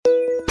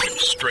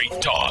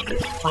Straight talk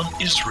from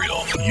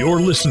Israel. You're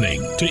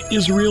listening to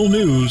Israel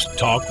News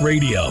Talk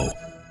Radio.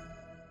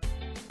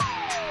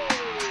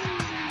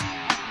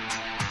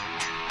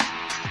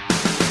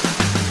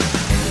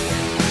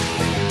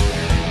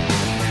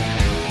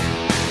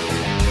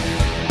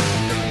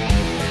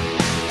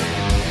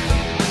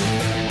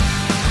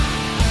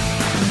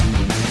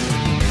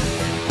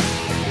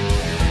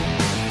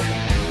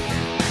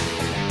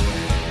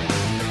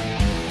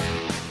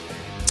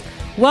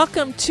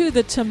 Welcome to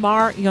the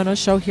Tamar Yono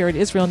Show here at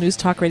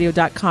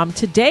IsraelNewsTalkRadio.com.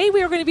 Today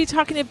we are going to be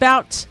talking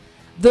about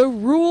the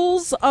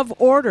rules of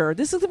order.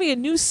 This is going to be a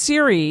new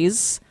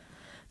series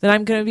that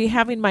I'm going to be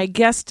having my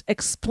guest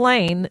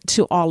explain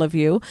to all of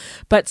you.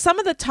 But some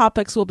of the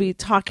topics we'll be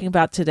talking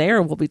about today,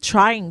 or we'll be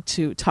trying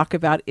to talk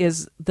about,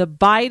 is the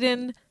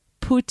Biden,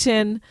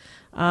 Putin,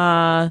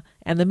 and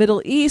the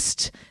Middle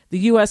East, the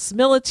U.S.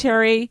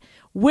 military.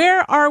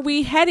 Where are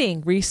we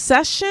heading?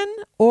 Recession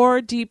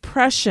or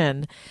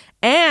depression?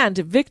 And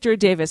Victor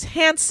Davis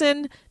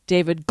Hanson,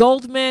 David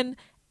Goldman,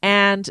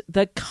 and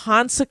the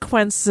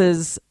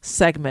consequences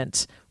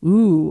segment.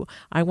 Ooh,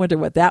 I wonder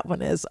what that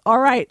one is. All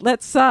right,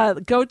 let's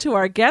go to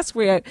our guest.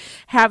 We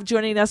have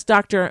joining us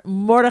Dr.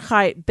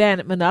 Mordechai Ben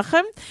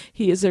Menachem.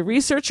 He is a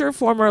researcher,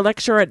 former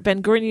lecturer at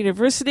Ben-Gurion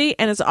University,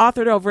 and has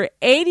authored over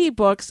 80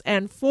 books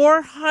and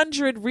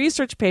 400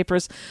 research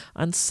papers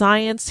on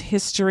science,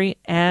 history,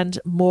 and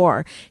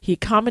more. He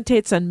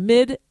commentates on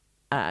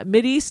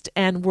Mideast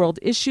and world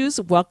issues.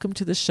 Welcome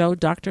to the show,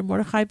 Dr.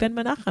 Mordechai Ben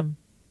Menachem.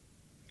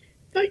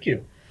 Thank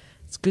you.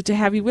 It's good to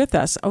have you with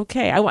us.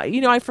 Okay,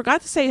 I forgot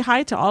to say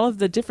hi to all of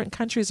the different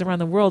countries around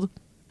the world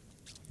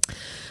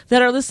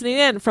that are listening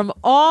in from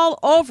all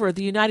over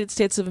the United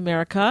States of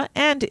America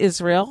and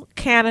Israel,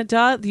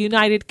 Canada, the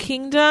United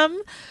Kingdom,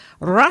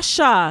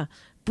 Russia,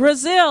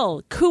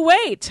 Brazil,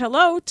 Kuwait.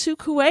 Hello to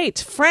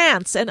Kuwait,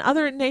 France, and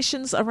other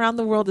nations around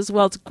the world as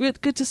well. It's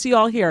good to see you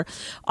all here.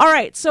 All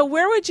right, so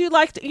where would you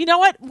like to, you know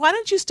what? Why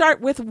don't you start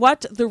with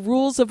what the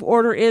rules of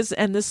order is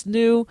and this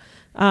new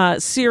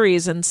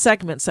series and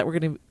segments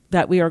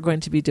that we are going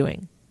to be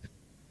doing?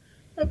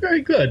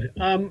 Very good.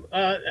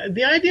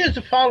 The idea is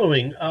the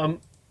following.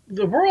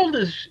 The world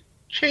is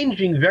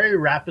changing very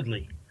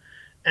rapidly,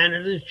 and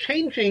it is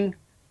changing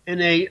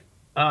in a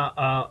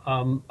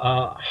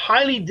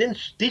highly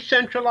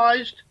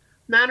decentralized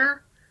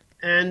manner,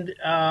 and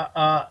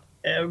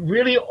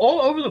really all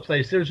over the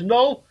place. There's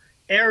no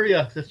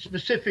area that's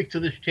specific to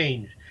this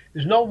change.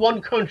 There's no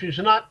one country. It's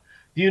not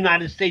the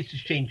United States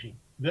is changing.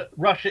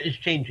 Russia is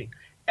changing.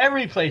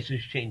 Every place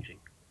is changing.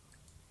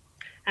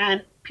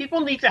 And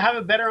people need to have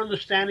a better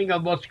understanding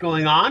of what's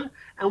going on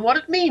and what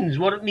it means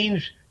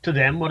to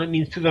them, what it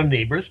means to their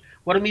neighbors,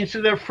 what it means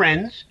to their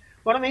friends,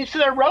 what it means to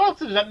their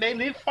relatives that may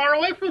live far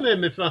away from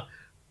them. If,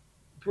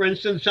 for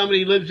instance,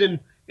 somebody lives in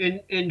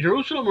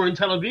Jerusalem or in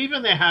Tel Aviv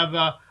and they have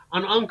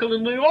an uncle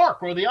in New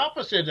York, or the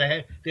opposite.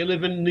 They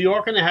live in New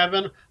York and they have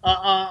a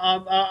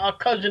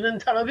cousin in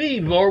Tel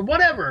Aviv, or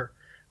whatever.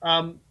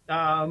 A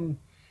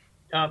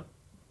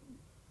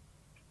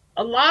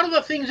lot of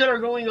the things that are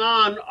going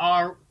on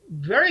are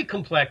very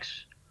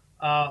complex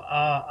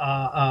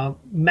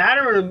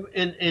matter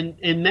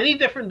in many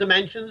different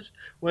dimensions,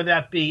 whether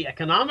that be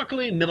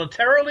economically,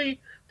 militarily,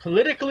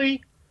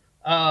 politically,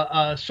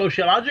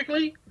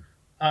 sociologically.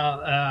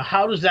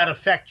 How does that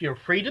affect your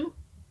freedom?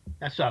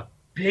 That's a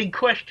big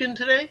question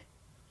today.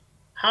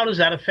 How does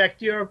that affect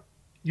your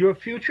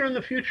future and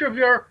the future of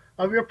your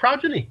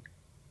progeny?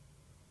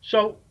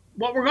 So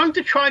what we're going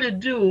to try to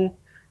do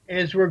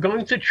is we're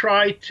going to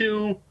try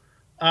to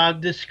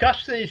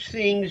discuss these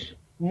things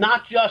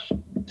not just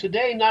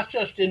today, not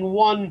just in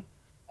one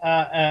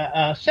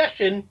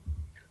session,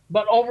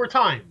 but over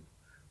time.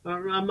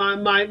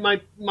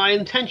 My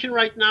intention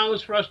right now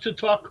is for us to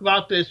talk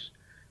about this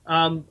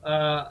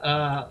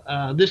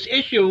this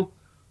issue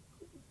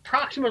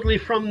approximately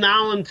from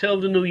now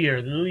until the new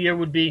year. The new year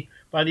would be,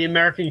 by the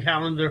American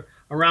calendar,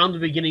 around the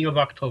beginning of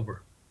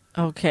October.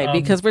 Okay,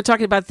 because we're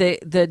talking about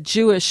the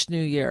Jewish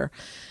New Year,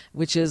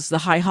 which is the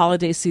high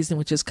holiday season,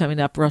 which is coming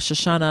up, Rosh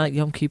Hashanah,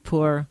 Yom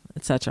Kippur,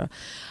 etc.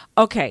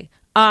 Okay,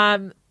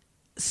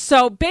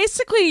 so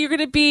basically you're going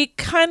to be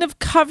kind of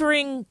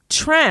covering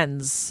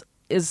trends,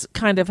 is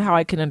kind of how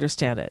I can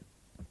understand it.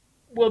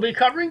 We'll be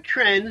covering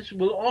trends.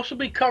 We'll also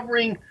be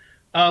covering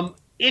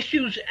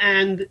issues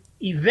and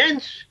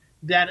events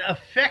that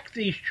affect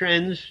these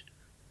trends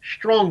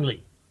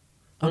strongly.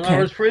 In other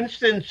words, for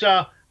instance,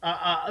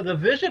 the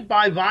visit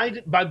by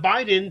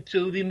Biden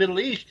to the Middle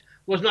East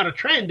was not a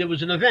trend, it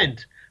was an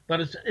event. But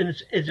it's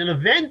an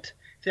event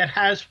that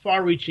has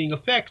far-reaching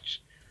effects,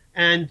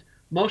 and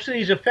most of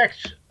these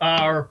effects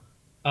are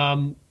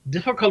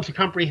difficult to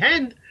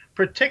comprehend,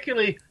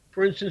 particularly,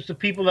 for instance, the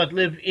people that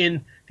live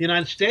in the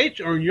United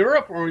States or in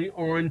Europe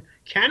or in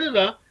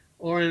Canada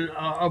or in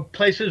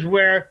places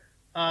where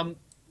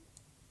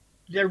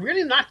they're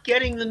really not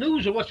getting the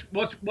news of what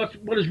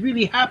is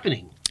really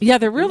happening. Yeah,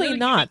 they're really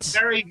not.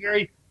 Very,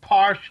 very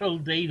partial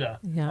data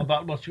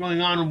about what's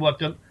going on and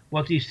what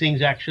these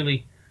things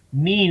actually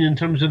mean in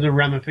terms of the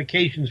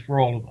ramifications for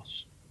all of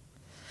us.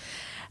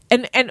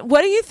 And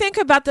what do you think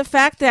about the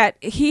fact that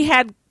he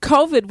had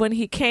COVID when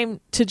he came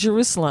to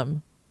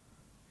Jerusalem?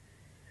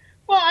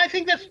 Well, I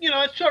think that's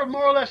it's sort of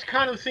more or less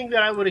kind of thing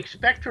that I would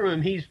expect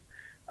from him. He's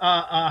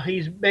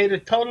made a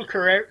total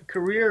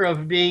career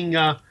of being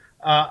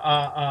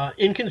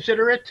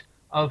inconsiderate,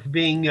 of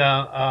being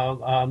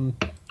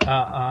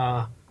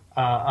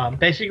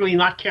basically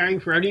not caring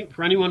for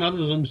anyone other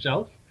than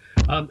himself,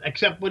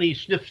 except when he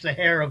sniffs the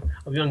hair of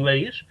young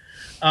ladies.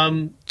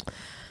 I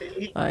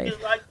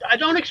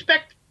don't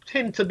expect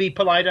him to be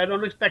polite. I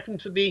don't expect him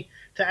to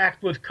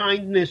act with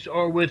kindness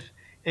or with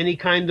any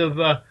kind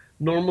of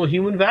normal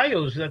human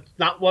values. That's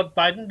not what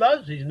Biden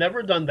does. He's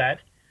never done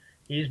that.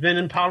 He's been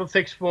in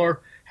politics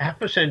for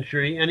half a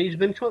century, and he's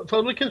been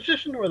totally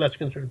consistent where that's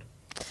concerned.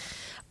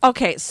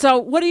 Okay, so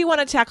what do you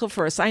want to tackle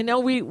first? I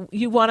know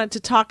you wanted to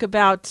talk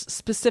about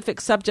specific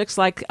subjects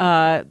like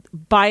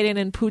Biden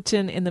and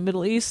Putin in the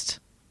Middle East.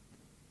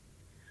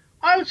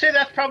 I would say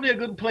that's probably a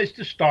good place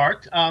to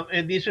start.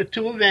 And these are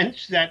two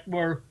events that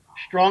were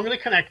strongly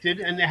connected,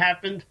 and they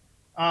happened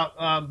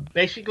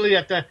basically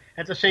at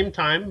the same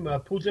time.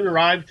 Putin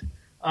arrived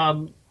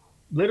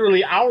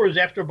literally hours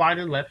after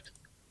Biden left.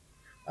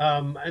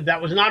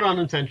 That was not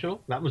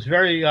unintentional. That was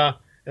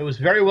it was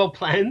very well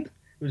planned.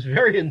 It was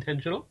very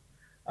intentional.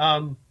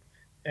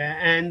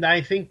 And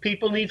I think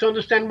people need to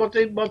understand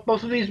what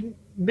both of these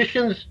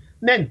missions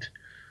meant.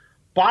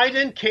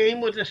 Biden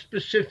came with a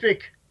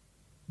specific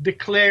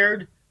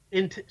declared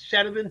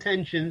set of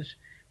intentions.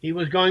 He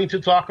was going to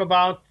talk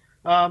about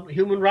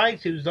human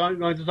rights. He was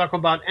going to talk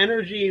about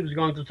energy. He was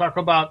going to talk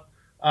about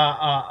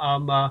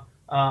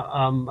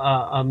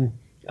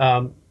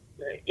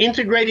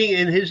integrating,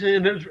 in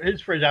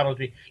his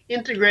phraseology,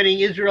 integrating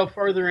Israel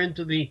further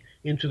into the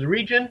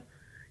region.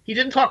 He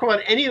didn't talk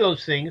about any of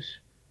those things.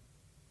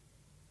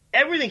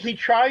 Everything he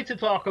tried to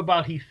talk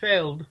about, he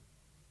failed.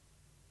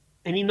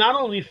 And he not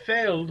only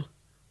failed,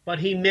 but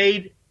he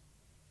made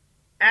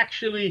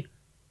actually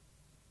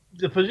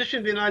the position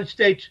of the United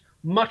States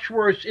much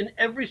worse in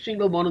every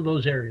single one of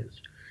those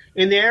areas.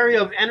 In the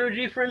area of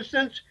energy, for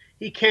instance,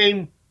 he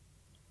came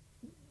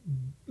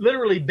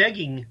literally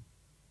begging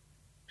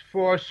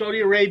for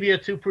Saudi Arabia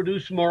to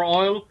produce more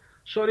oil.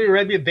 Saudi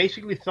Arabia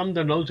basically thumbed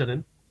their nose at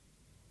him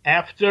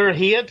after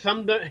he had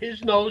thumbed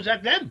his nose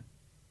at them.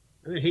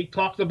 He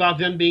talked about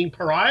them being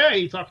pariah.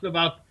 He talked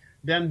about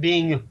them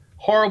being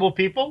horrible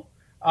people.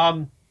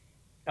 I'm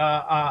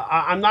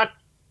not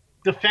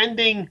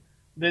defending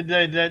the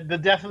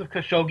death of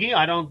Khashoggi.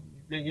 I don't,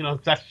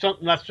 that's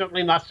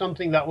certainly not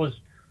something that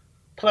was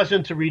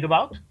pleasant to read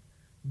about.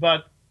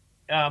 But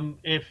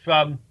if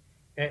the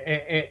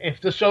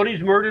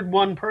Saudis murdered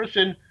one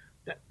person,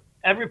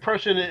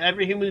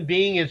 every human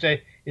being is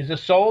a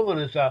soul and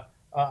is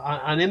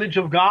an image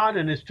of God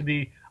and is to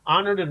be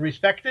honored and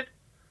respected.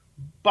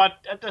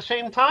 But at the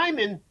same time,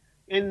 in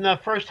the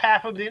first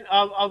half of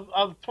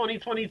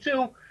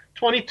 2022,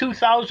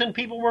 22,000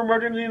 people were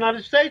murdered in the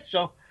United States.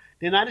 So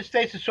the United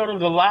States is sort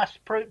of the last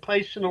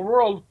place in the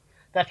world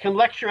that can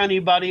lecture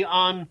anybody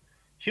on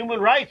human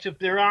rights if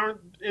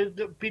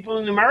the people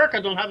in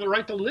America don't have the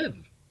right to live.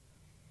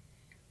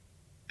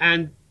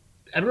 And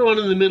everyone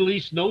in the Middle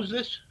East knows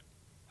this.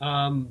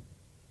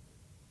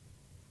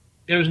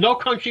 There's no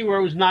country where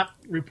it was not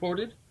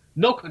reported.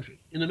 No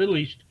country in the Middle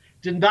East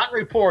did not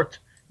report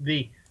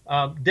the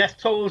death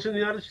totals in the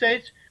United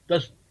States.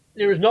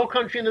 There is no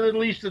country in the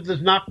Middle East that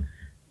does not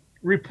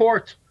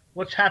report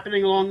what's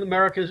happening along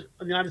the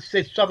United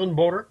States southern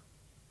border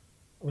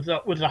with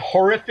the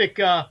horrific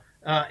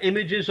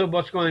images of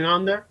what's going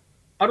on there.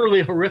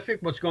 Utterly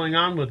horrific what's going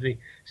on with the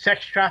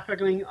sex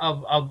trafficking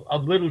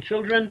of little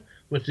children,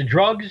 with the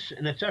drugs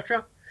and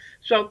etc.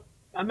 So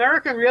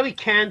America really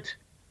can't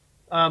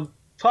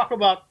talk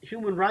about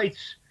human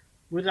rights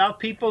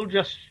without people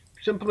just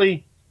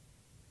simply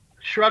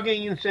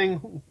shrugging and saying,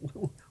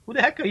 "Who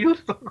the heck are you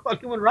to talk about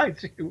human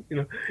rights?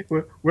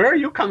 Where are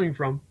you coming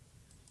from?"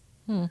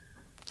 And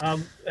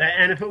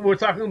if we're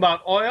talking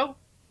about oil,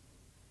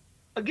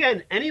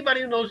 again,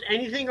 anybody who knows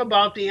anything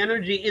about the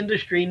energy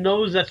industry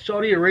knows that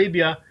Saudi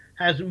Arabia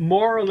has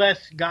more or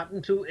less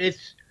gotten to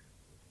its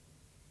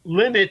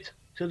limit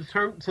to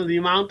the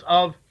amount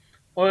of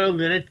oil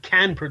that it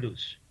can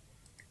produce.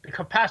 The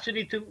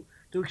capacity to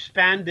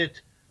expand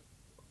it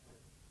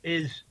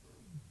is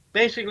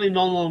basically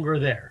no longer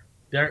there.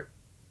 They're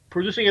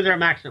producing at their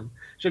maximum.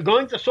 So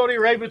going to Saudi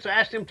Arabia to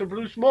ask them to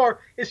produce more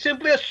is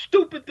simply a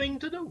stupid thing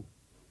to do.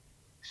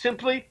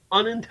 Simply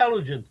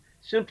unintelligent.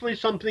 Simply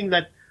something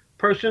that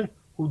person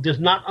who does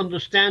not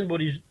understand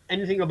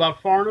anything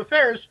about foreign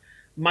affairs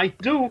might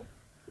do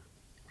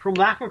from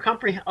lack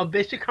of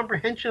basic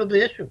comprehension of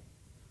the issue.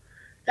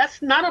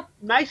 That's not a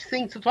nice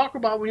thing to talk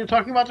about when you're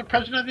talking about the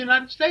President of the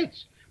United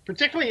States,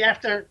 particularly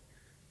after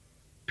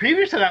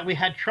previous to that we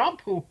had Trump,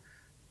 who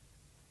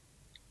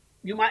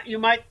you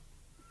might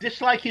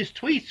dislike his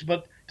tweets,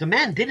 but the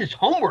man did his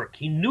homework.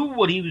 He knew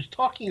what he was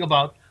talking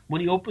about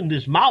when he opened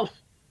his mouth,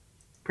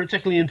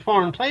 particularly in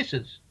foreign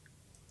places.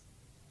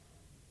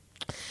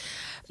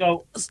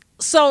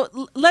 So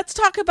let's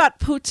talk about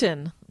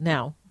Putin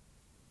now.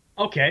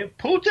 Okay,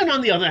 Putin,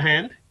 on the other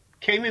hand,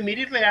 came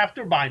immediately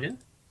after Biden.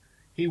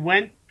 He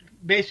went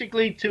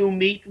basically to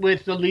meet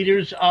with the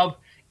leaders of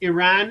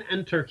Iran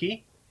and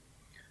Turkey.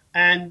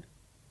 And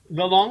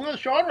the long and the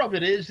short of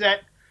it is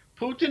that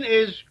Putin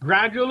is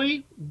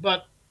gradually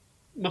but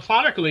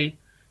methodically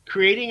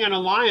creating an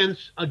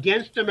alliance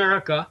against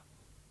America,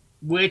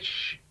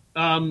 which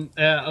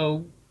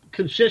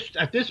consists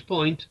at this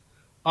point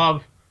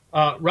of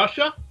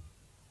Russia,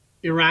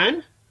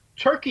 Iran,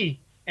 Turkey,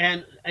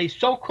 and a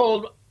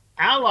so-called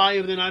ally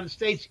of the United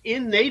States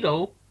in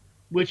NATO,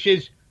 which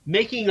is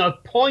making a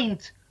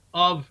point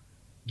of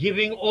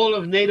giving all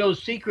of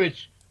NATO's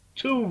secrets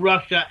to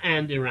Russia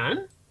and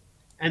Iran.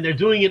 And they're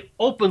doing it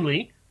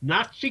openly,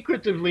 not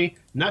secretively,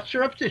 not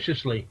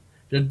surreptitiously.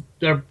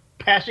 They're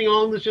passing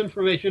on this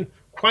information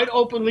quite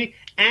openly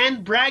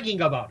and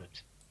bragging about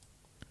it.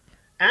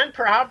 And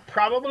perhaps,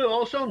 probably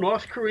also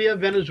North Korea,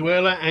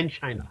 Venezuela, and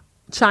China.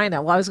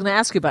 China. Well, I was going to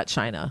ask you about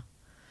China.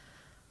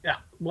 Yeah,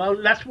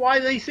 well, that's why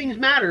these things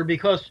matter,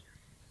 because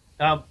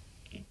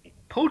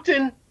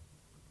Putin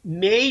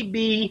may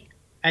be,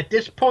 at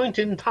this point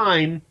in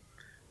time,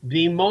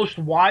 the most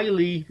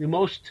wily, the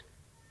most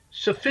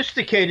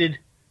sophisticated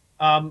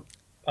player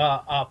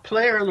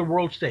on the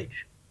world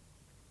stage.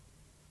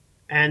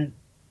 And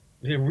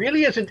there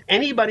really isn't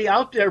anybody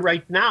out there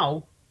right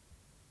now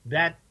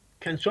that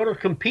can sort of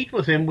compete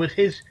with him with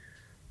his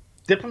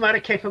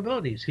diplomatic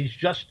capabilities. He's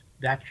just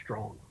that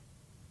strong.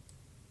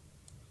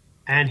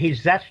 And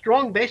he's that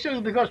strong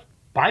basically because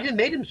Biden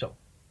made him so.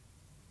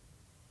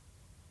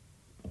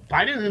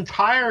 Biden's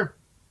entire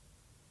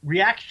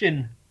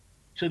reaction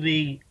to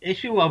the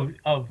issue of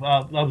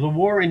the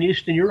war in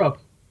Eastern Europe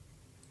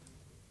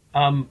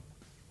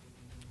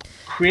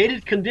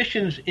created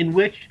conditions in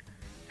which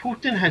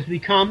Putin has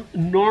become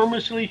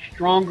enormously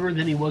stronger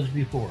than he was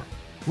before.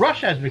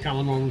 Russia has become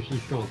enormously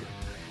stronger.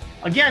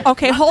 Again.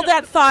 Okay, hold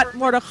that thought,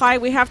 Mordechai.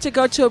 We have to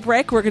go to a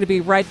break. We're going to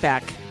be right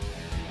back.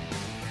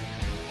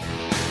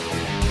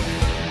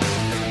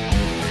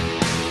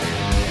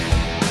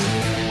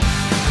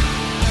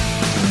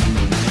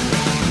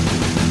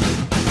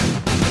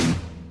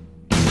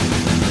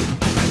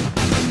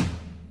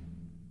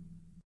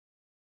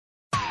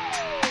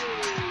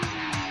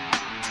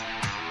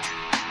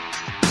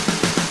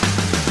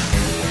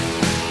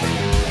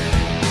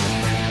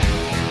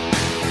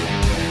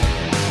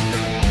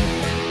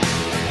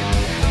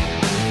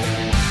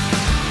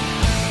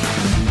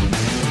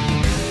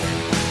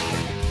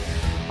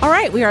 All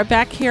right, we are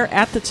back here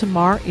at the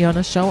Tamar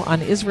Yona Show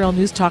on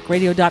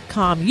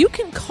IsraelNewsTalkRadio.com. You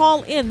can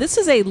call in. This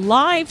is a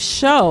live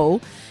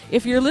show.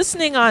 If you're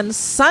listening on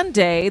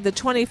Sunday, the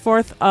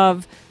 24th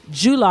of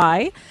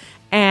July,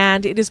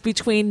 and it is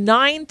between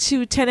 9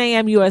 to 10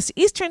 a.m. U.S.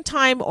 Eastern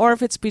Time, or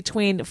if it's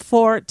between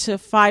 4 to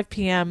 5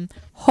 p.m.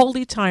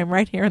 Holy Time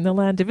right here in the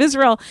land of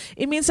Israel,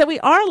 it means that we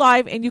are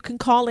live and you can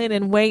call in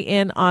and weigh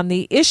in on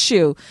the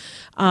issue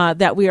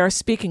that we are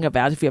speaking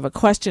about if you have a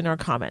question or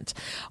comment.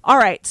 All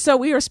right, so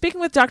we are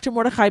speaking with Dr.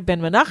 Mordechai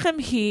Ben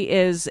Menachem. He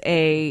is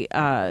a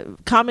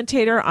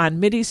commentator on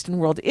Mideastern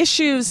world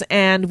issues,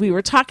 and we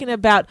were talking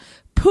about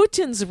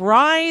Putin's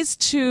rise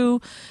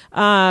to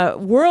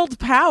world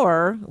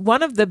power,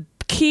 one of the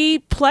key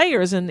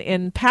players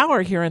in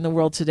power here in the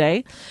world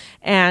today.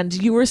 And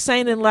you were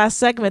saying in the last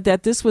segment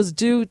that this was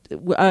due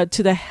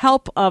to the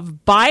help of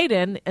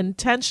Biden,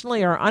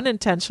 intentionally or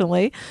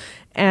unintentionally.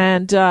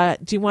 And do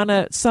you want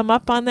to sum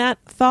up on that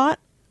thought?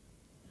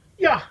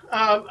 Yeah,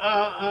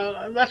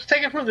 let's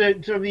take it from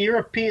the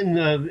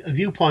European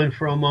viewpoint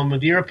for a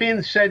moment. The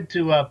Europeans said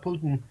to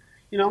Putin,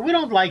 we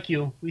don't like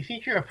you. We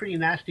think you're a pretty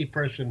nasty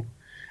person,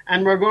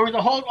 and we're going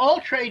to hold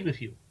all trade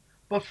with you.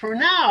 But for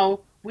now,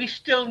 we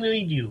still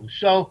need you.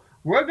 So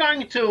we're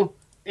going to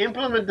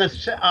implement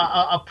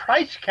a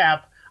price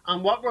cap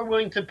on what we're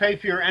willing to pay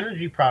for your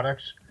energy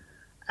products.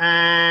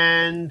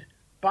 And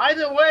by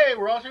the way,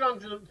 we're also going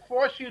to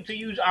force you to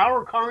use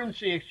our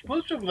currency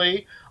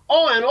exclusively.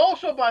 Oh, and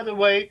also, by the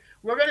way,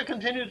 we're going to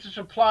continue to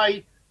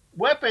supply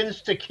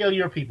weapons to kill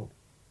your people.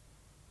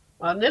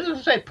 Needless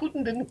to say,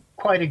 Putin didn't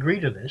quite agree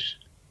to this.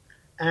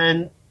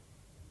 And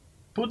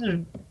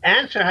Putin's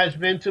answer has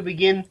been to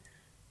begin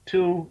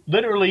to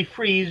literally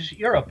freeze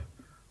Europe.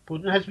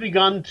 Putin has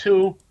begun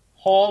to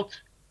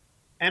halt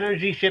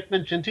energy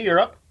shipments into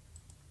Europe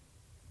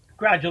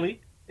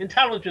gradually,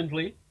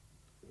 intelligently.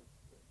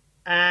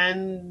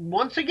 And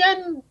once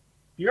again,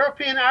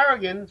 European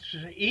arrogance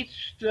eats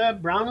the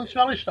brown and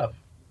smelly stuff.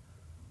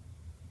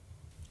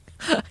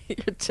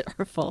 You're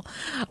terrible.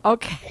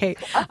 Okay.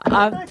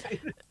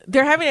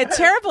 They're having a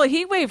terrible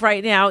heat wave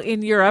right now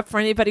in Europe. For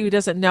anybody who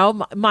doesn't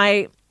know,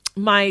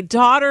 my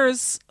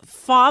daughter's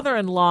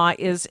father-in-law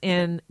is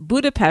in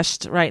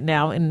Budapest right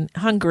now in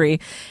Hungary,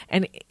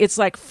 and it's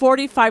like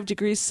 45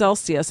 degrees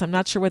Celsius. I'm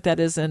not sure what that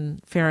is in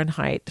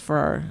Fahrenheit for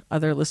our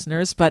other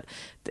listeners, but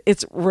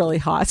it's really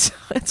hot.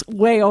 It's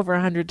way over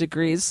 100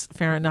 degrees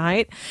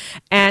Fahrenheit.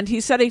 And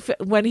he said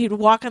when he'd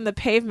walk on the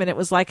pavement, it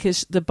was like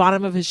the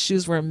bottom of his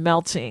shoes were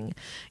melting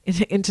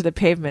into the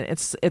pavement.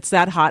 It's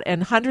that hot.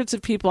 And hundreds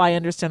of people, I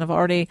understand, have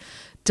already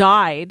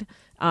died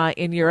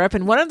in Europe.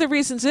 And one of the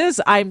reasons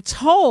is, I'm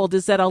told,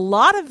 is that a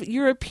lot of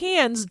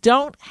Europeans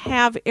don't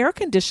have air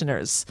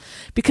conditioners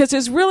because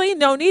there's really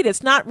no need.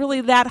 It's not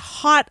really that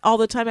hot all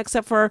the time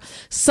except for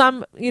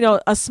some,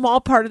 a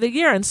small part of the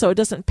year. And so it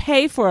doesn't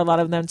pay for a lot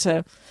of them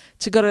to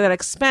go to that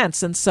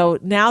expense. And so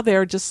now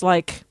they're just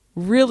like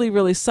really,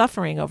 really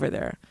suffering over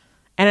there.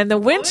 And in the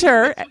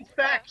winter, some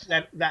facts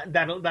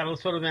that'll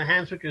sort of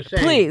enhance what you're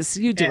saying. Please,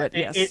 you do it.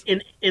 Yes.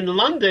 In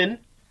London,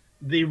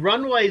 the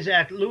runways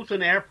at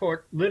Luton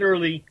Airport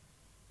literally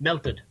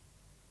melted.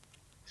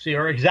 So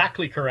you're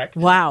exactly correct.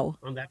 Wow.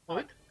 On that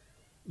point,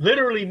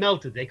 literally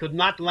melted. They could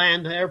not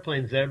land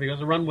airplanes there because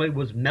the runway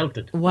was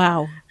melted.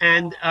 Wow.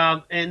 And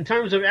in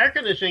terms of air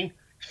conditioning,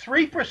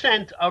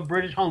 3% of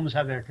British homes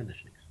have air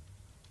conditioning.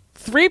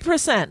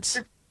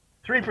 3%.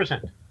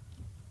 3%.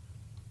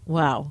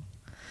 Wow.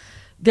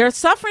 They're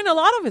suffering a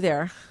lot over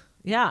there.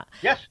 Yeah.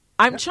 Yes.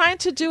 I'm trying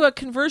to do a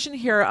conversion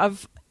here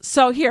of,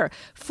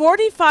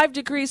 45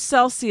 degrees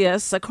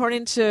Celsius,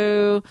 according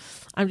to,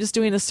 I'm just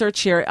doing a search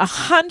here,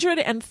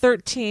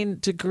 113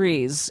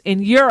 degrees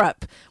in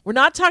Europe. We're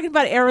not talking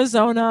about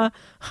Arizona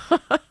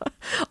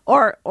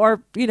or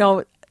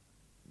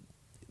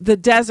the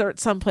desert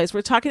someplace.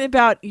 We're talking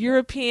about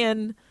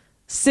European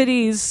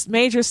cities,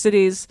 major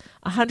cities,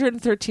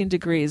 113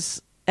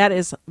 degrees. That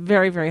is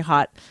very, very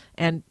hot,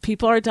 and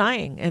people are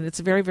dying, and it's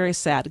very, very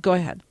sad. Go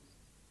ahead.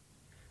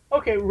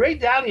 Okay, Ray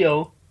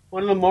Dalio,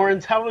 one of the more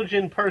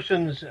intelligent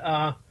persons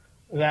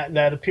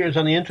that appears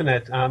on the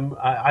internet.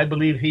 I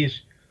believe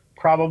he's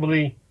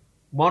probably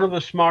one of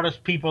the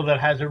smartest people that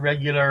has a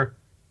regular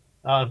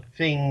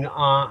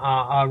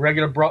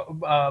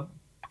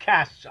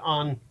casts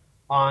on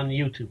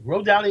YouTube.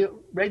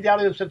 Ray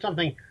Dalio said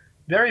something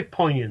very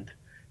poignant.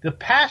 The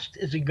past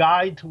is a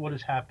guide to what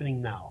is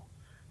happening now.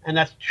 And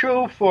that's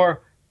true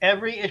for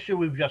every issue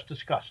we've just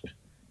discussed.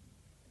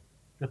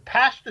 The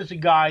past is a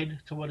guide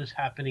to what is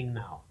happening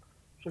now.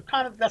 So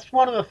that's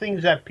one of the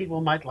things that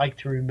people might like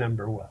to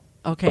remember well.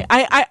 Okay.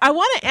 I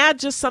want to add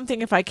just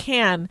something if I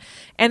can.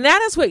 And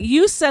that is what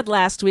you said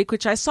last week,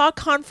 which I saw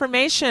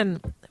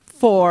confirmation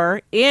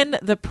for in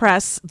the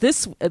press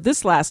this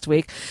last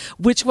week,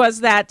 which was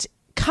that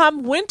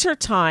come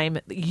wintertime,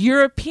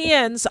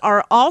 Europeans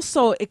are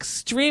also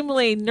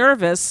extremely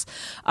nervous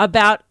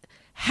about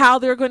how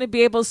they're going to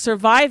be able to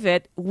survive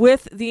it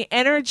with the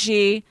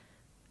energy,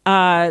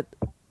 the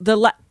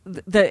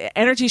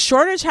energy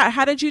shortage.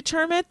 How did you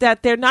term it?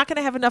 That they're not going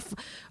to have enough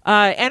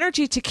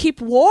energy to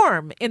keep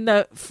warm in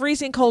the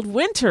freezing cold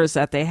winters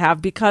that they have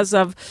because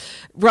of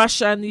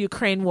Russia and the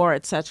Ukraine war,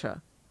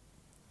 etc.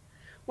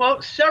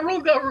 Well,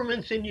 several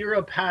governments in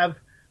Europe have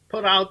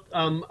put out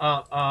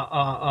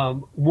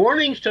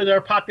warnings to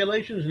their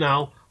populations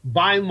now: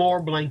 buy more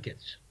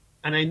blankets,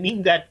 and I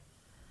mean that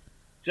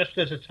just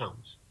as it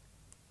sounds.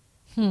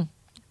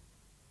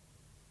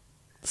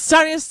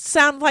 Starting to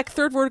sound like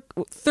third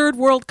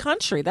world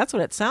country. That's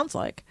what it sounds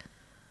like.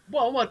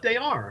 Well, what they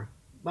are.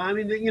 I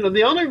mean,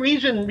 the only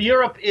reason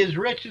Europe is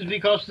rich is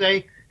because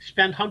they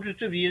spent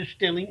hundreds of years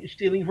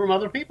stealing from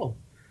other people.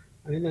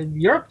 I mean,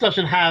 Europe as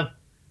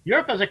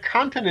a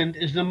continent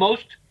is the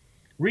most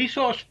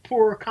resource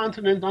poor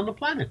continent on the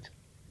planet.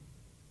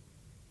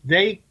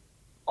 They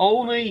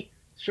only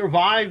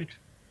survived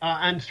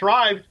and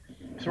thrived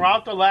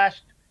throughout the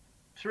last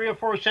 3 or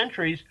 4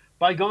 centuries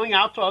by going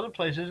out to other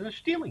places and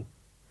stealing.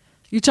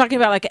 You're talking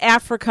about like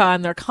Africa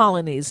and their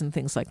colonies and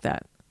things like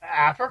that.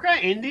 Africa,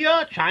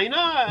 India,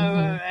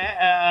 China,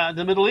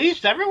 the Middle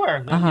East,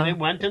 everywhere. They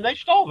went and they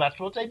stole. That's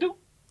what they do.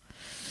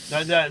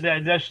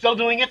 They're still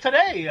doing it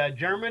today.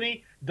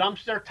 Germany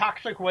dumps their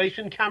toxic waste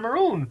in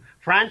Cameroon.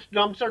 France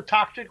dumps their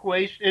toxic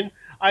waste in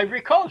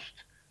Ivory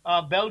Coast.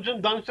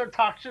 Belgium dumps their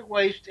toxic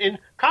waste in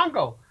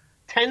Congo.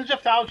 Tens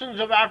of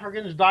thousands of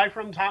Africans die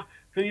from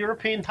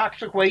European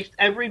toxic waste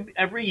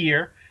every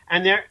year,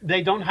 and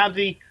they don't have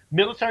the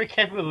military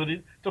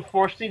capability to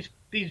force these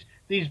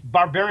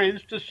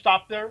barbarians to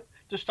stop their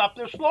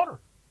slaughter.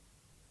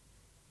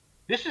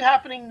 This is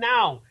happening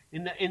now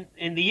in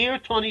the year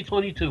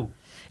 2022.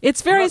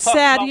 It's very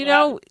sad.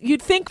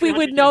 You'd think we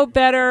would know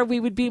better. We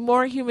would be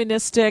more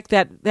humanistic,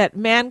 that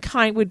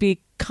mankind would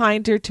be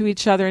kinder to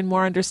each other and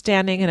more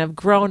understanding and have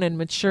grown and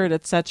matured,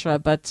 etc.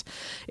 But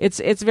it's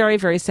very,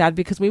 very sad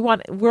because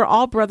we're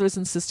all brothers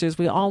and sisters.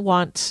 We all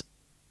want,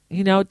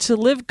 to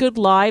live good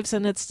lives,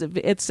 and it's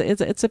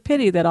a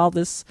pity that all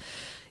this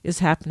is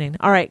happening.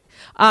 All right,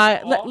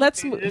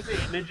 let's move. It's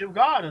the image of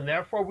God, and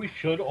therefore we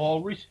should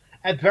all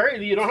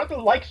you don't have to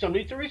like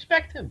somebody to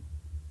respect him.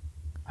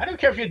 I don't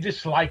care if you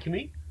dislike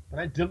me, but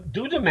I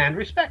do demand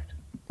respect.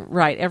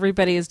 Right.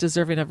 Everybody is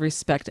deserving of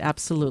respect.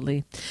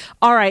 Absolutely.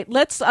 All right.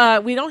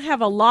 We don't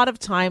have a lot of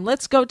time.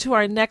 Let's go to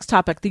our next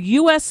topic, the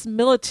U.S.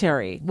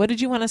 military. What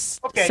did you want to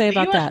say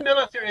about that? The U.S.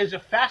 military is a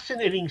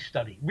fascinating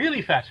study,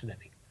 really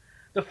fascinating.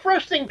 The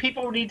first thing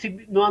people need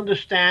to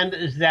understand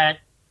is that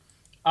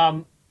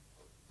the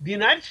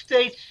United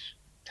States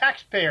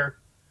taxpayer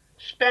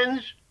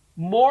spends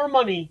more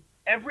money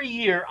every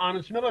year on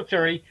its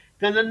military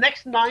than the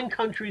next 9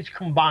 countries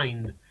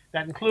combined.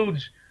 That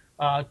includes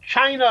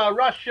China,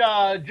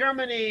 Russia,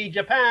 Germany,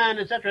 Japan,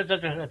 etc.,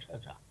 etc.,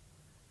 etc.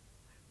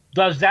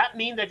 Does that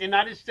mean that the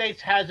United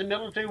States has a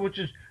military which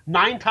is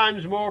 9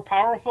 times more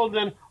powerful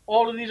than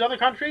all of these other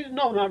countries?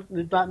 No,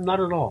 not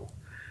at all.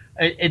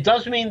 It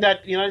does mean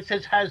that the United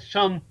States has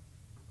some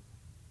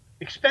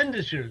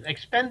expenses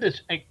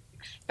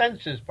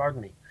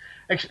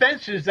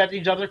that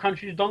these other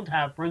countries don't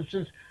have. For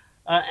instance,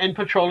 in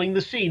patrolling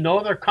the sea, no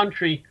other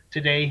country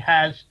today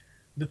has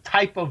the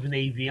type of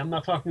navy. I'm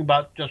not talking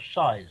about just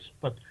size,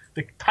 but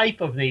the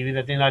type of navy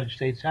that the United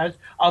States has,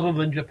 other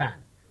than Japan.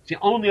 It's the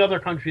only other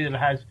country that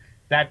has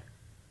that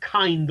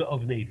kind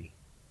of navy.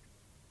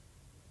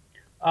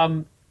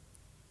 And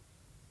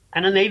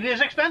a navy is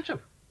expensive.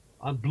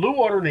 A blue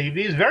water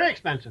navy is very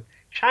expensive.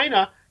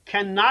 China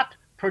cannot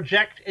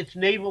project its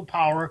naval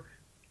power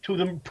to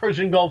the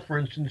Persian Gulf, for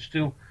instance,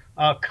 to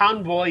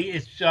convoy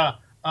its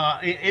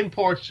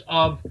imports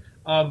of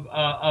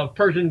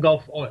Persian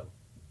Gulf oil.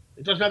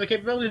 It doesn't have the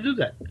capability to do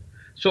that.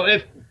 So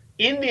if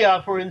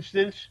India, for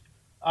instance,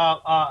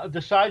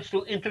 decides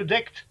to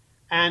interdict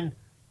and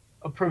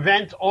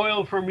prevent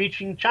oil from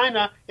reaching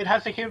China, it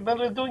has the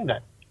capability of doing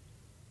that.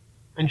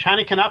 And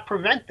China cannot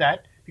prevent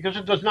that because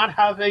it does not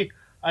have a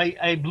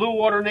blue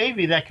water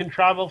navy that can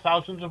travel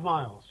thousands of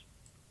miles.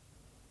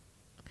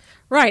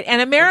 Right,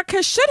 and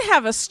America should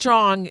have a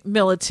strong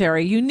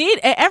military.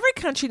 Every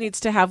country needs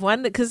to have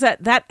one because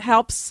that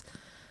helps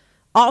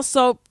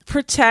also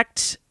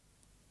protect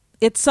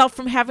itself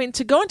from having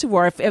to go into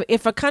war.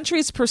 If a country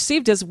is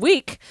perceived as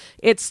weak,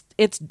 it's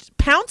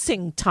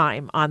pouncing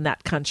time on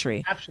that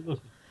country.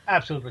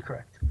 Absolutely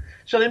correct.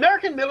 So the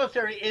American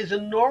military is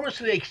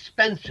enormously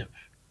expensive,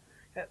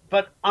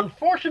 but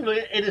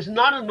unfortunately, it is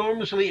not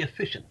enormously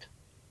efficient.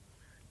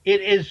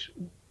 It is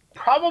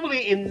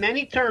probably, in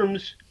many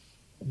terms,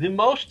 the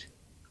most,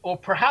 or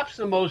perhaps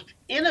the most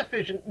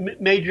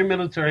inefficient major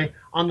military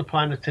on the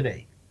planet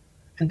today.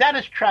 And that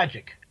is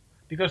tragic,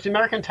 because the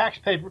American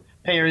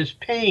taxpayer is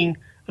paying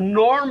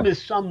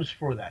enormous sums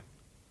for that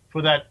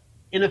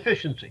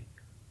inefficiency.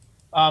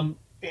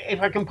 If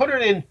I can put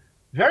it in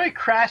very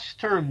crass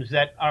terms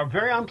that are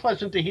very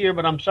unpleasant to hear,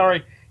 but I'm sorry,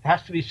 it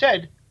has to be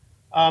said,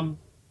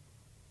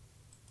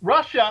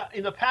 Russia,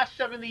 in the past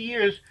 70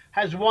 years,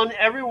 has won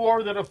every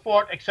war that it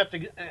fought except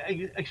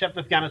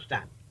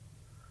Afghanistan.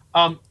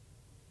 The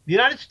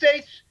United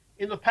States,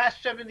 in the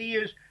past 70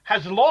 years,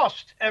 has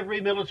lost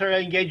every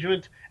military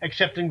engagement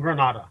except in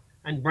Grenada.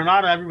 And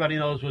Grenada, everybody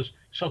knows, was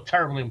so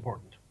terribly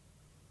important.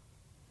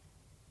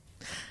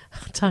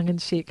 Tongue in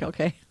cheek,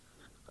 okay.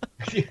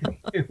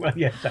 Well,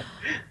 yes.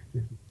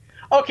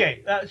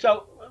 Okay,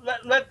 so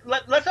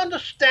let's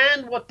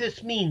understand what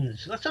this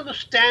means. Let's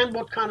understand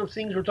what kind of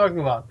things we're talking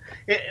about.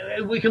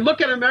 We can look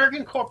at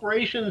American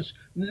corporations,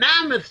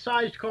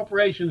 mammoth-sized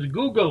corporations,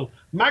 Google,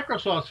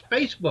 Microsoft,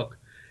 Facebook.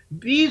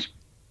 These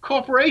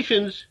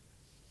corporations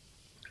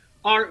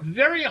are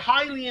very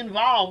highly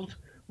involved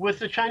with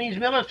the Chinese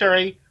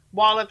military,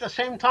 while at the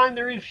same time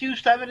they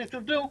refuse to have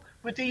anything to do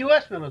with the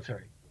U.S.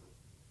 military.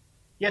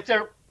 Yet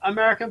they're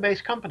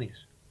American-based companies.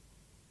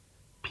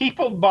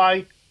 People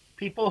by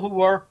people who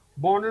were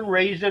born and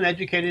raised and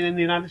educated in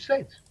the United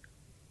States.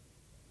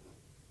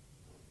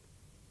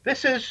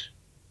 This is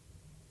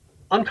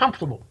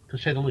uncomfortable, to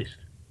say the least.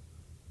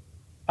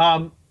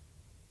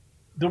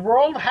 The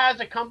world has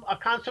a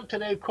concept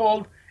today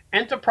called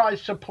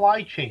enterprise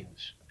supply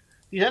chains.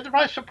 These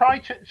enterprise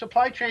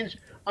supply chains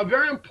are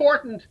very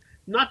important,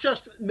 not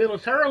just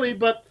militarily,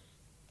 but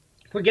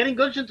for getting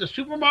goods into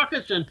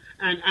supermarkets and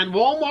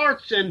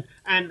Walmarts and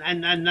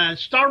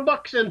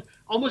Starbucks and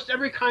almost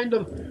every kind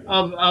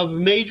of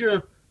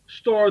major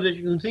store that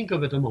you can think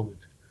of at the moment.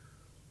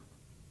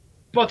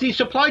 But these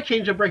supply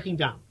chains are breaking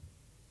down.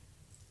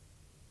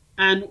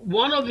 And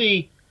one of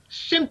the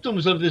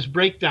symptoms of this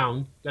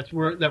breakdown that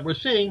we're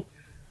seeing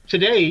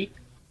today,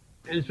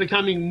 and it's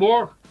becoming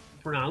more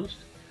pronounced,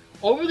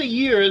 over the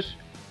years,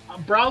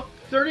 about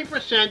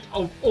 30%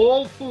 of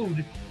all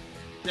food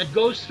that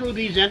goes through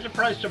these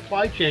enterprise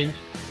supply chains,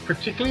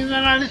 particularly in the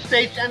United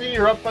States and in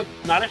Europe, but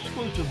not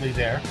exclusively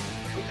there,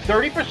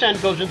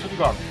 30% goes into the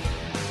garbage.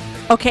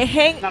 Okay,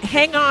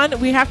 hang on.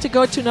 We have to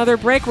go to another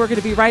break. We're going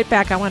to be right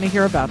back. I want to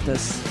hear about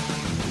this.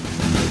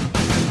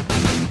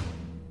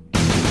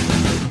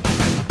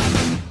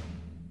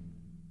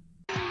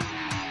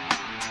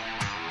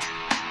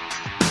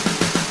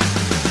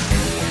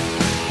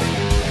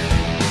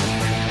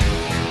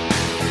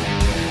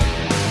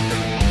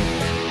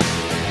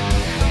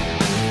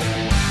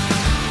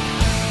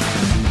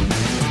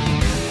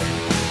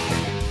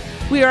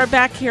 We are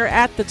back here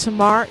at the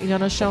Tamar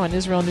Yona Show on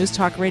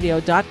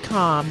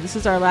IsraelNewsTalkRadio.com. This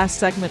is our last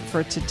segment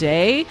for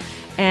today,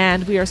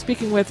 and we are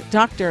speaking with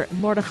Dr.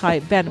 Mordechai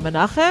Ben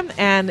Menachem,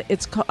 and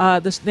it's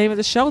the name of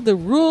the show, The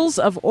Rules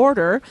of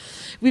Order.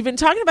 We've been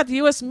talking about the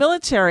U.S.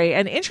 military,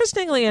 and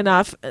interestingly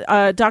enough,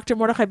 Dr.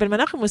 Mordechai Ben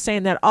Menachem was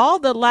saying that all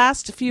the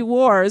last few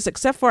wars,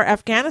 except for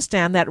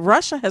Afghanistan, that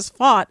Russia has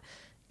fought,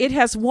 it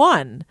has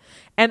won.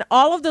 And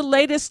all of the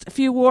latest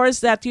few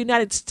wars that the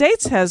United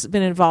States has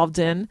been involved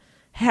in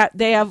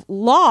they have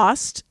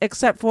lost,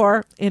 except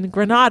for in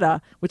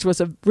Grenada, which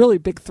was a really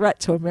big threat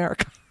to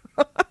America.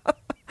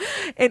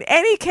 In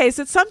any case,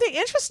 it's something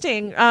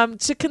interesting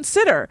to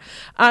consider.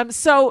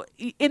 So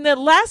in the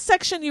last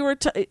section, you were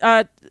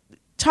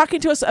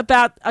talking to us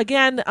about,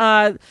 again,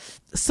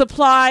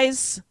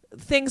 supplies,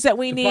 things that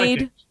we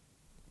need,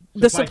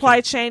 the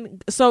supply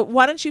chain. So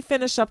why don't you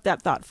finish up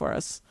that thought for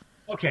us?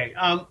 Okay.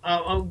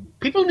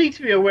 People need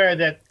to be aware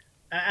that,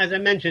 as I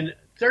mentioned,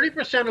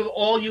 30% of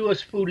all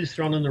U.S. food is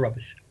thrown in the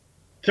rubbish.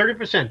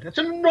 30%. That's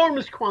an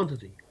enormous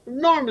quantity,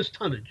 enormous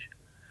tonnage.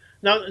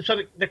 Now, so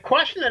the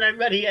question that I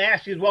read he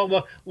asked is,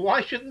 well,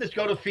 why shouldn't this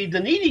go to feed the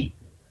needy?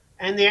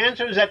 And the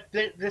answer is that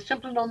there's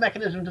simply no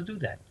mechanism to do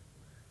that.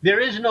 There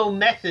is no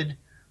method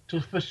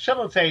to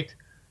facilitate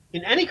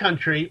in any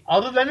country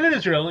other than in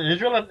Israel. In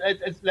Israel,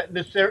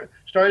 the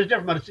story is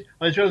different,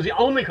 but Israel is the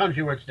only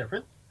country where it's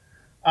different.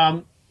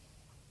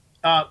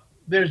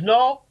 There's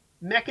no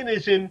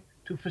mechanism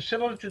to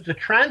facilitate the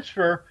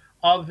transfer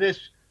of this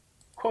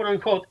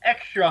quote-unquote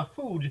extra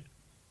food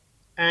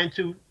and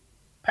to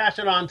pass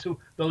it on to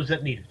those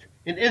that need it.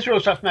 In Israel,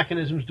 such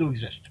mechanisms do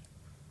exist.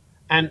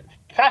 And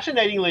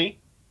fascinatingly,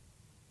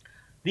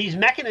 these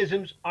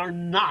mechanisms are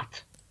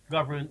not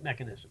government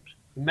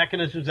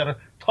mechanisms that are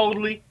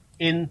totally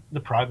in the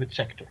private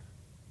sector,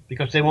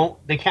 because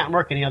they can't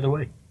work any other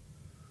way.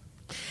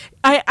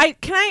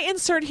 Can I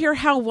insert here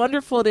how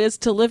wonderful it is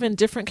to live in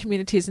different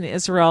communities in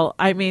Israel?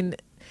 I mean,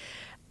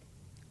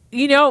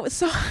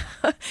 so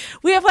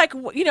we have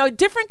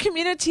different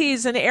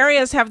communities and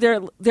areas have their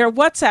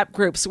WhatsApp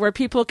groups where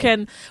people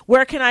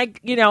what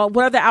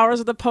are the hours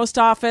of the post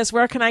office?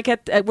 Where can I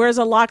where's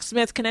a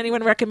locksmith? Can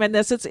anyone recommend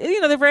this? It's,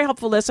 they're very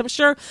helpful lists. I'm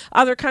sure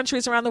other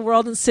countries around the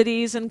world and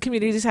cities and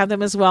communities have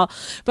them as well.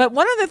 But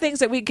one of the things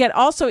that we get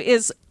also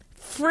is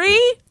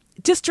free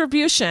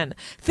distribution,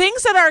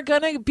 things that are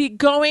going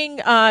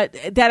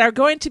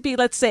to be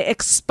let's say,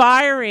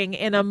 expiring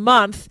in a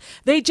month.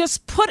 They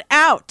just put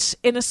out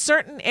in a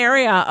certain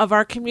area of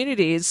our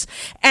communities,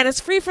 and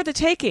it's free for the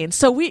taking.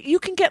 So you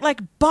can get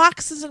like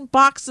boxes and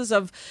boxes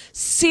of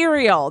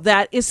cereal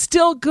that is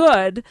still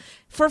good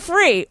for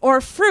free,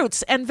 or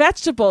fruits and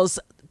vegetables,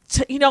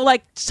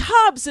 like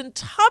tubs and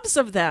tubs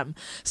of them.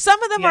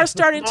 Some of them are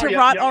starting to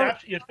rot.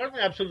 You're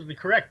certainly absolutely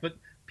correct, but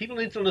people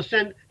need to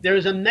understand there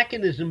is a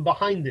mechanism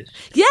behind this.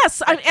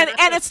 Yes, and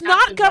it's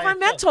not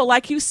governmental,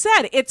 like you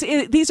said.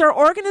 These are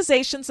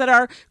organizations that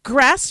are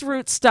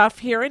grassroots stuff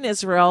here in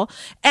Israel,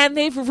 and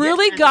they've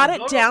really got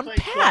it down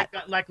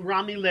pat. Like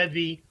Rami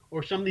Levy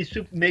or some of these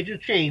super major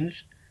chains,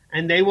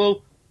 and they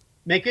will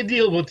make a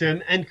deal with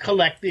them and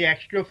collect the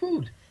extra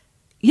food.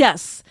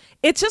 Yes.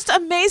 It's just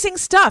amazing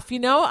stuff,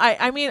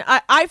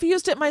 I've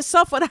used it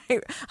myself when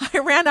I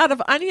ran out of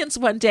onions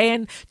one day,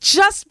 and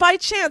just by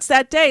chance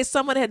that day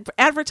someone had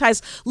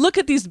advertised, look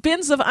at these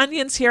bins of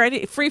onions here,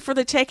 free for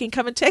the taking,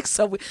 come and take.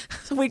 So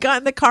we got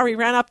in the car, we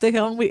ran up the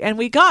hill, and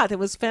we got it.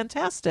 Was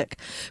fantastic.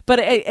 But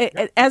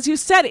as you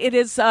said, it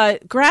is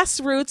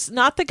grassroots,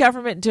 not the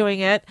government doing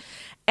it.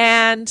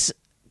 And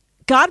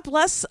God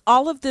bless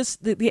all of this,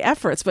 the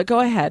efforts, but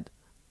go ahead.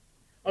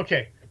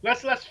 Okay.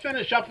 Let's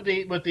finish up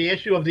with the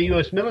issue of the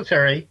U.S.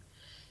 military.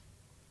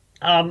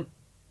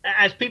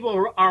 As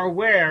people are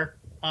aware,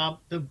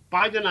 the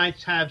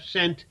Bidenites have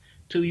sent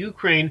to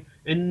Ukraine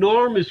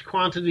enormous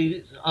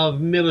quantities of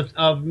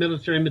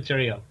military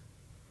material.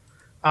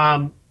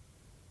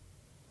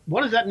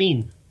 What does that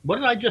mean? What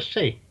did I just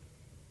say?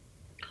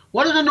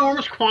 What does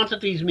enormous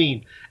quantities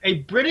mean? A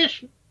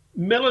British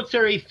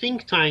military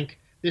think tank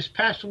this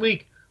past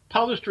week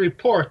published a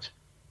report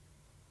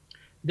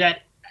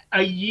that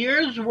a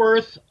year's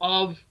worth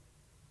of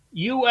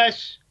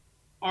U.S.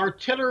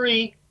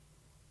 artillery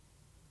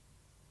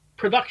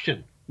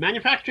production,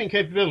 manufacturing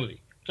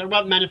capability. Talk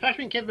about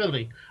manufacturing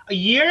capability. A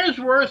year's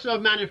worth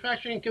of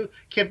manufacturing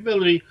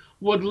capability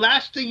would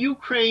last the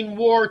Ukraine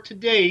war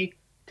today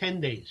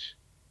 10 days.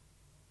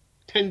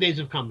 10 days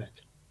of combat.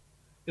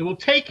 It will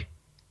take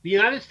the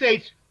United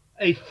States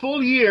a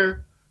full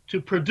year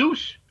to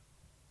produce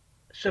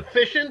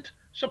sufficient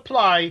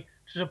supply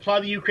to supply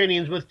the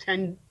Ukrainians with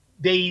 10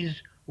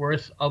 days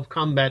worth of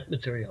combat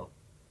material.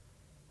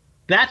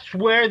 That's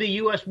where the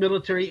U.S.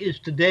 military is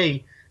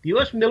today. The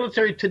U.S.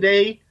 military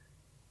today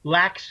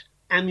lacks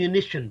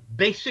ammunition,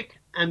 basic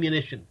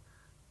ammunition,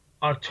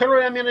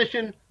 artillery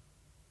ammunition,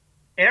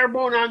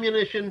 airborne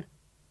ammunition,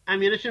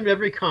 ammunition of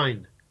every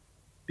kind,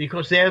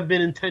 because they have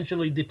been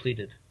intentionally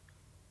depleted.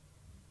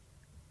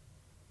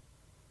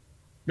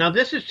 Now,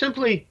 this is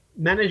simply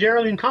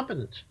managerial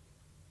incompetence.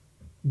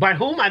 By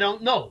whom, I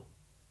don't know,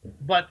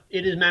 but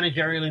it is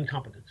managerial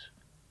incompetence.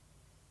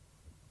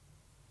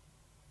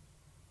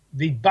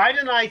 The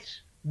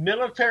Bidenites'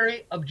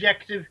 military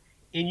objective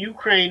in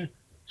Ukraine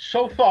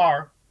so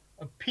far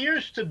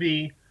appears to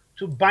be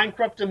to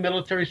bankrupt the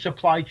military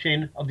supply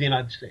chain of the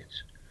United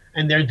States.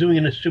 And they're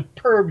doing a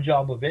superb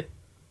job of it,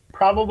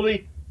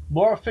 probably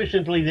more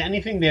efficiently than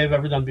anything they've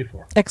ever done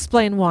before.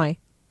 Explain why.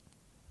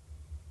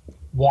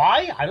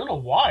 Why? I don't know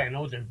why. I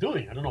know what they're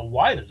doing. I don't know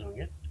why they're doing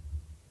it.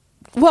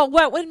 Well,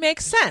 what would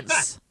make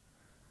sense?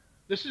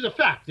 This is a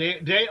fact.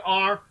 They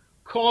are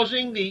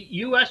causing the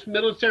U.S.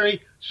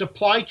 military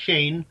supply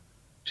chain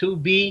to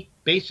be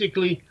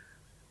basically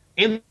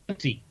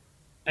empty.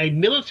 A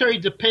military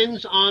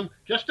depends on,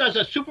 just as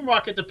a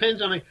supermarket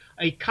depends on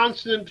a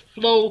constant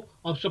flow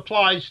of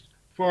supplies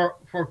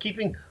for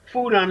keeping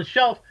food on the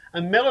shelf,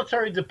 a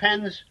military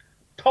depends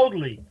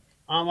totally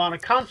on a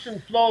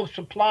constant flow of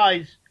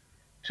supplies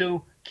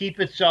to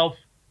keep itself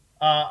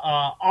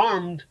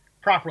armed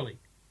properly.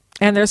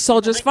 And there's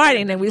soldiers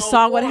fighting, and we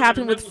saw what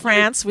happened with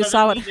France. We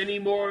saw what any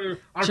more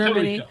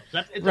Germany.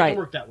 It doesn't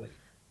work that way.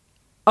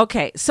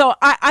 Okay, so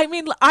I'm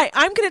going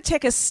to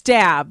take a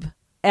stab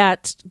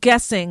at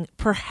guessing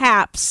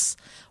perhaps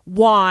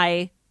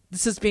why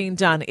this is being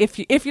done.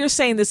 If you're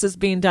saying this is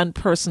being done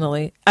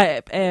purposely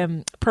by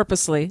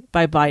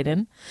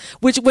Biden,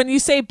 which when you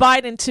say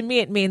Biden, to me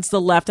it means the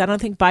left. I don't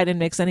think Biden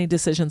makes any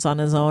decisions on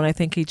his own. I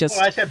think he just.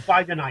 Well, I said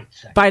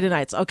Bidenites.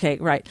 Bidenites. Okay,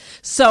 right.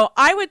 So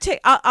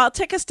I'll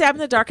take a stab in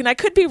the dark, and I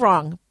could be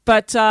wrong,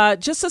 but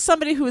just as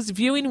somebody who is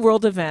viewing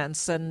world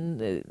events,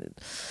 and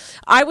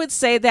I would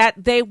say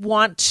that they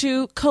want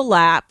to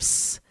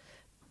collapse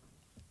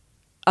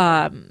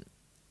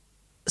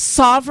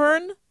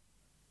sovereign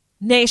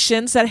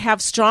nations that have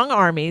strong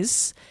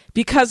armies,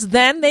 because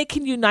then they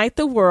can unite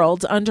the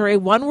world under a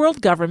one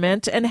world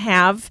government and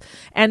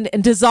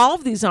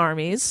dissolve these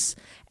armies,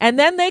 and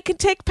then they can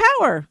take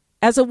power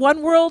as a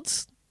one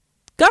world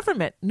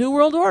government, new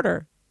world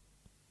order.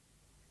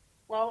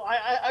 Well,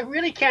 I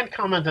really can't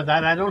comment on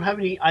that. I don't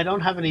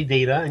have any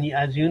data, and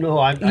as you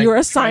know, you're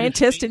a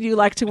scientist and you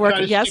like to work.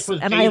 Yes,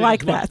 and I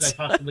like that. As I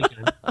possibly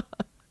can.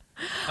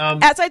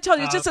 As I told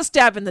you, it's just a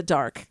stab in the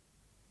dark.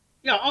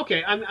 Yeah,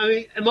 okay. I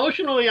mean,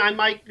 emotionally, I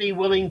might be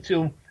willing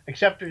to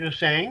accept what you're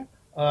saying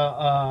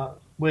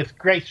with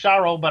great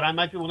sorrow, but I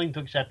might be willing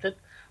to accept it.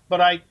 But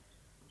I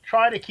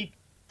try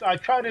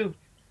to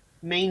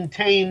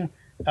maintain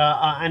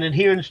an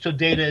adherence to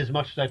data as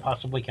much as I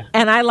possibly can.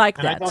 And I like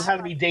that. I don't have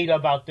any data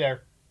about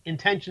their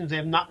intentions. They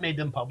have not made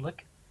them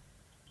public,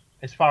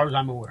 as far as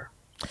I'm aware.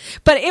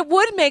 But it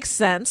would make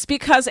sense,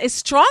 because a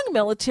strong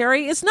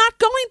military is not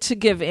going to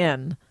give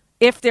in.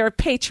 If they're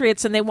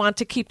patriots and they want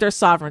to keep their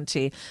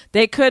sovereignty,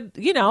 they could,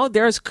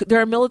 there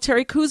are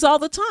military coups all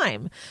the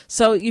time.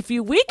 So if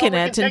you weaken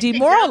it and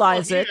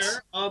demoralize it.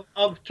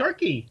 Of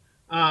Turkey.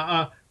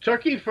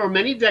 Turkey, for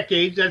many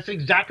decades, that's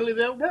exactly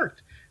how it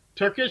worked.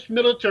 Turkish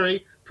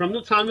military, from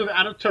the time of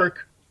Ataturk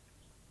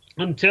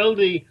until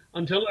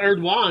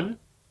Erdogan,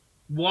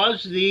 were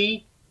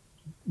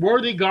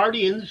the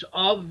guardians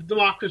of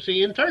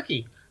democracy in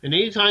Turkey. And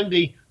anytime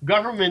the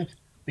government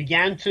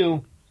began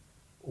to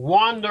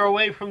wander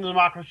away from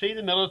democracy,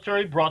 the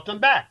military brought them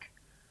back.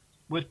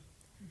 With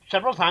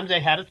several times they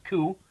had a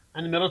coup,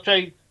 and the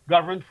military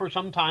governed for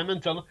some time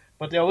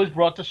but they always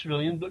brought the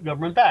civilian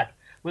government back.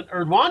 When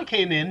Erdogan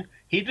came in,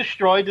 he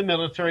destroyed the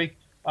military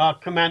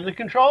command and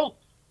control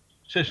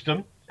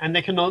system, and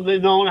they no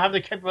longer have the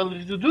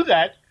capability to do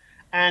that.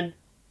 And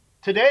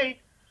today,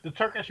 the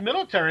Turkish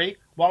military,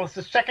 while it's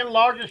the second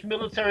largest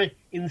military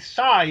in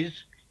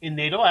size in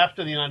NATO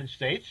after the United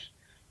States,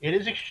 it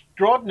is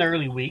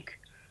extraordinarily weak.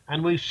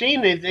 And we've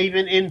seen it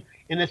even in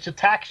its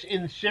attacks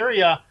in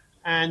Syria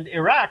and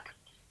Iraq,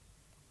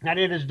 that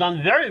it has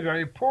done very,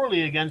 very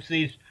poorly against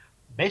these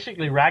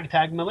basically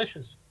ragtag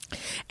militias.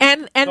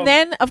 And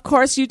then, of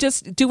course, you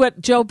just do what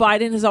Joe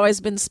Biden has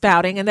always been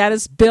spouting, and that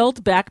is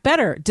build back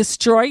better.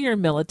 Destroy your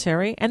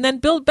military, and then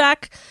build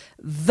back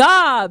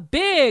the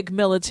big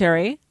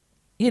military,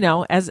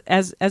 as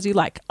you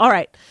like. All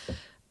right.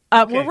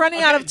 We're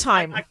running out of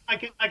time.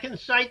 I can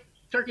cite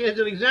Turkey as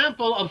an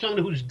example of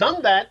someone who's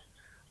done that.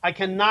 I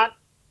cannot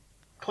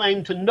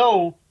claim to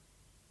know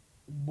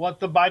what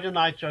the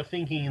Bidenites are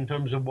thinking in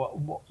terms of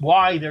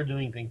why they're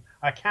doing things.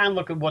 I can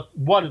look at what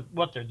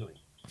they're doing.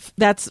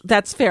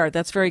 That's fair.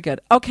 That's very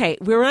good. Okay,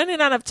 we're running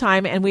out of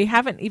time, and we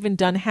haven't even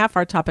done half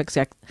our topics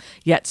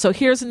yet. So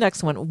here's the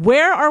next one.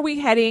 Where are we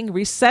heading?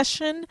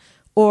 Recession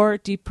or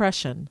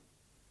depression?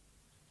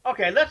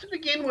 Okay, let's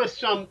begin with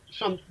some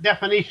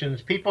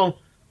definitions. People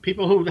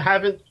who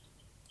haven't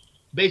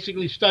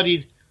basically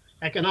studied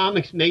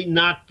economics may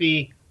not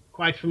be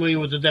quite familiar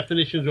with the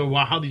definitions or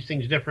how these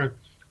things differ.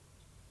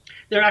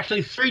 There are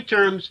actually three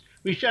terms: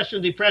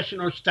 recession, depression,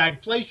 or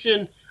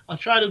stagflation. I'll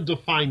try to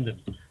define them.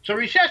 So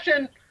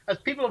recession, as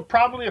people have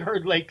probably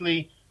heard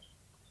lately,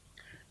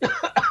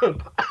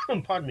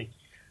 pardon me,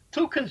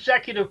 2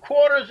 consecutive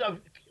quarters of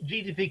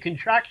GDP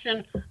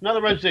contraction. In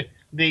other words,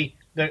 the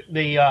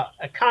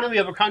economy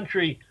of a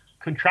country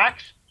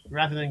contracts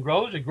rather than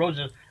grows. It grows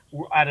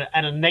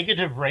at a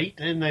negative rate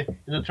in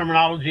the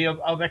terminology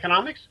of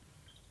economics.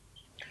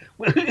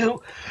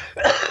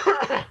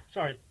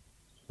 Sorry.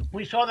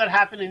 We saw that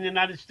happen in the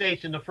United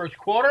States in the first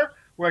quarter,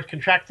 where it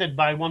contracted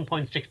by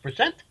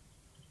 1.6%.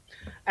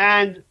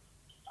 And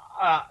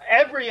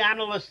every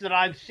analyst that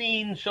I've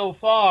seen so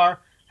far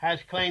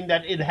has claimed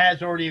that it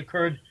has already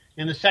occurred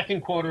in the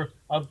second quarter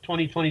of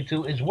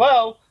 2022 as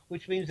well,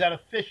 which means that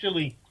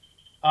officially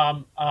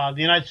the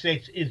United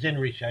States is in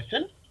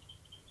recession.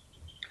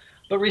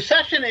 But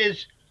recession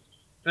is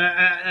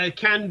It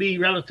can be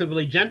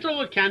relatively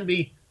gentle. It can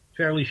be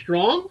fairly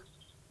strong.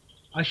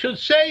 I should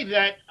say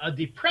that a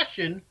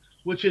depression,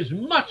 which is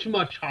much,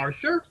 much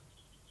harsher,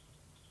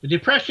 the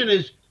depression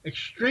is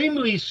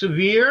extremely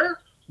severe,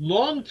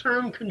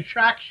 long-term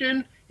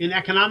contraction in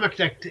economic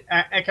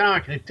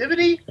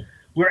activity,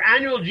 where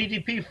annual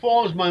GDP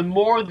falls by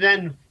more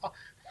than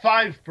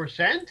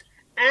 5%,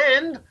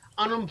 and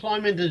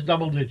unemployment is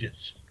double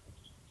digits.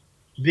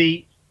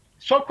 The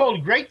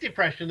so-called Great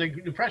Depression, the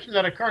depression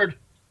that occurred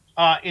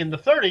in the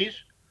 30s,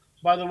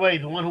 by the way,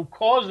 the one who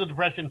caused the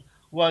depression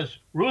was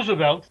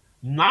Roosevelt,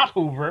 not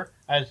Hoover,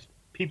 as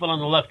people on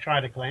the left try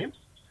to claim.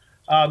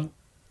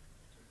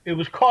 It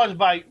was caused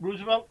by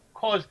Roosevelt,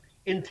 caused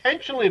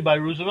intentionally by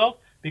Roosevelt,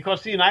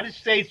 because the United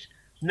States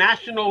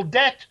national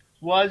debt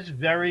was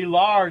very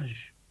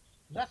large.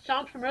 Does that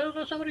sound familiar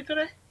to somebody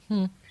today?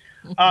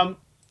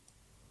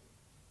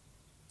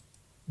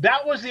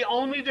 That was the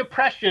only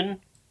depression,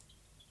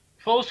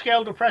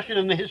 full-scale depression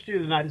in the history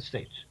of the United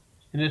States,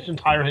 in its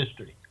entire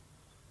history.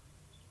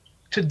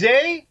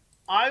 Today,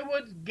 I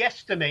would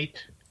guesstimate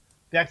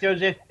that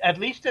there's at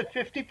least a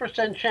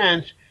 50%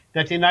 chance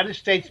that the United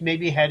States may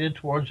be headed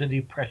towards a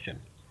depression,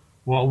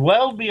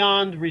 well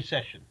beyond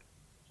recession.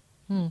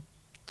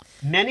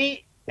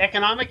 Many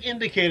economic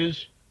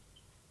indicators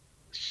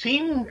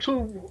seem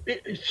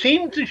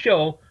to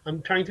show,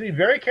 I'm trying to be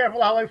very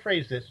careful how I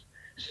phrase this,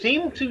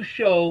 seem to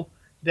show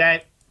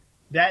that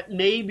that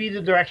may be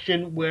the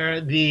direction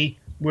where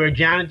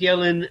Janet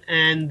Yellen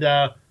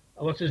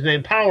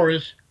and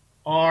Powers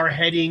are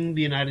heading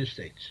the United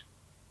States.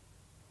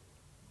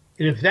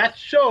 And if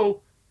that's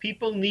so,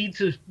 people need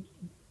to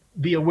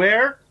be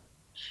aware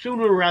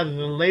sooner rather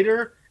than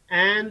later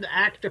and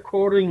act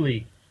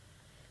accordingly.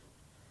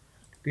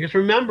 Because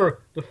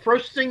remember, the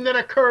first thing that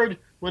occurred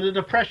when the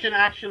Depression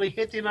actually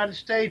hit the United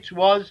States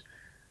was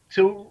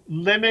to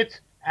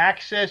limit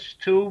access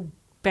to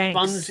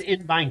funds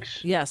in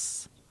banks.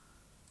 Yes.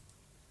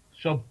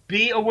 So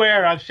be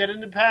aware. I've said in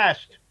the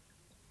past,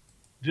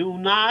 do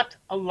not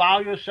allow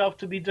yourself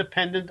to be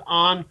dependent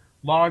on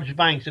large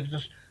banks. If it's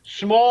a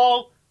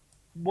small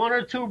 1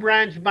 or 2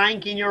 branch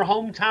bank in your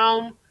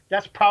hometown,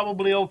 that's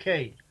probably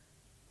okay.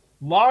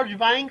 Large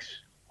banks,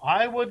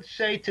 I would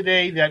say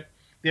today that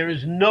there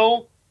is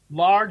no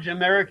large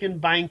American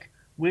bank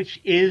which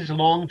is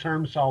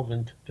long-term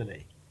solvent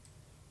today.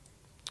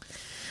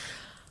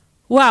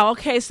 Wow.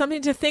 Okay,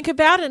 something to think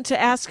about and to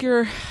ask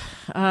your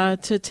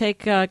to take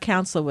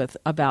counsel with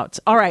about.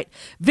 All right,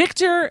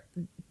 Victor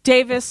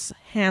Davis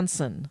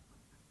Hanson.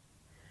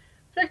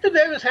 Victor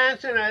Davis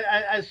Hanson,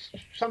 as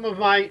some of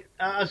my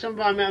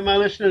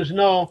listeners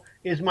know,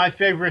 is my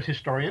favorite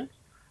historian.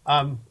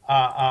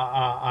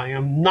 I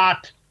am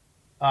not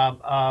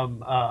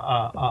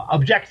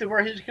objective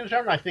where he's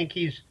concerned. I think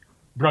he's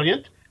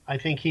brilliant. I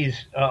think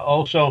he's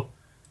also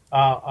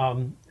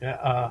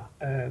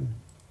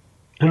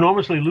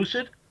enormously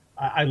lucid.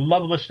 I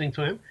love listening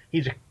to him.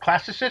 He's a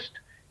classicist.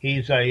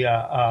 He's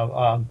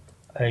a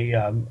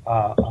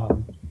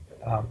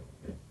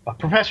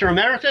professor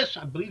emeritus.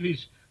 I believe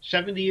he's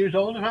 70 years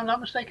old, if I'm not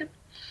mistaken.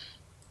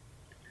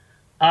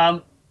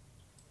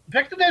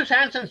 Victor Davis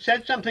Hanson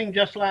said something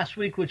just last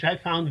week which I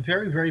found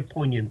very, very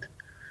poignant.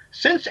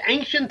 Since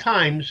ancient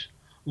times,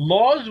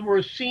 laws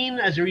were seen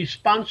as a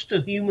response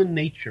to human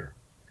nature,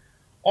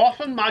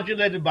 often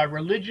modulated by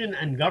religion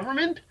and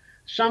government,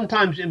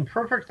 sometimes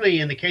imperfectly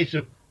in the case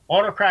of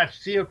autocrats,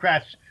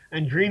 theocrats,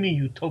 and dreamy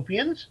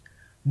utopians.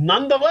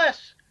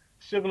 Nonetheless,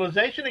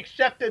 civilization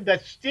accepted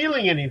that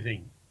stealing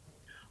anything,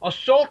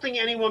 assaulting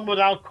anyone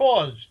without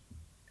cause,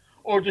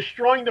 or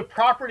destroying the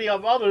property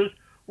of others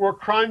were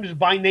crimes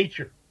by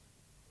nature.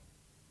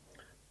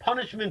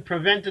 Punishment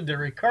prevented their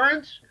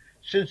recurrence,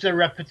 since their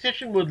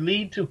repetition would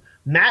lead to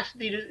mass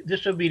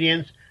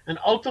disobedience and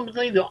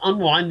ultimately the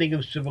unwinding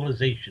of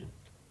civilization.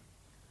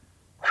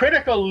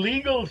 Critical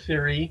legal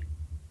theory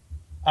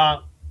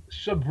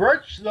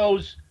subverts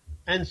those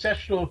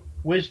ancestral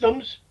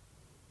wisdoms.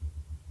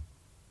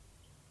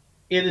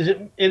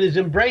 It is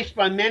embraced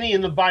by many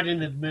in the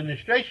Biden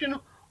administration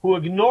who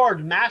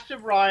ignored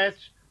massive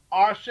riots,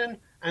 arson,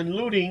 and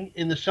looting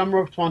in the summer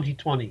of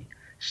 2020.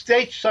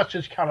 States such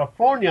as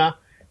California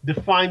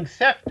defined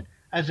theft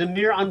as a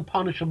mere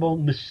unpunishable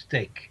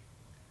mistake.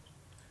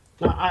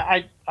 Now,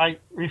 I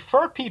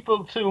refer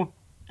people to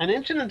an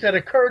incident that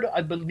occurred,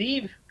 I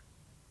believe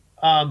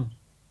it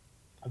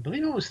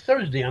was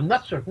Thursday. I'm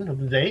not certain of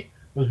the day.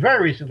 It was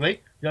very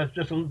recently, just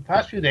the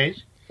past few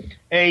days.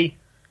 A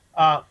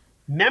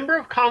member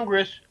of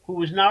Congress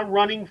who is now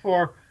running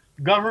for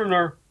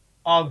governor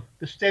of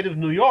the state of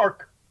New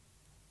York,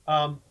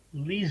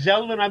 Lee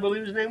Zeldin, I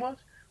believe his name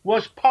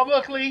was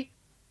publicly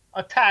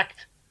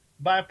attacked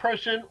by a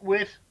person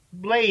with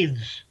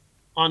blades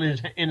in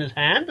his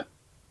hand.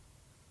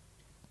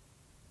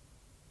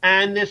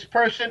 And this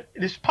person,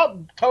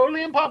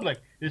 totally in public,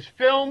 is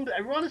filmed.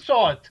 Everyone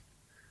saw it.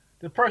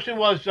 The person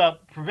was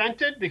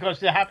prevented because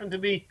they happened to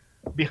be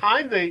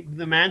behind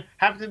the man,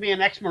 happened to be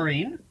an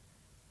ex-Marine.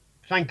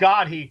 Thank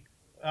God he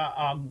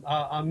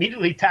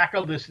immediately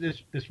tackled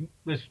this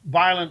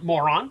violent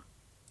moron.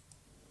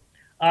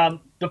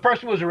 The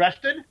person was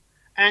arrested,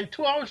 and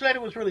 2 hours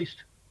later was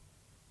released.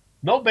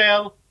 No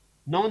bail,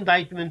 no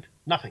indictment,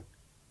 nothing.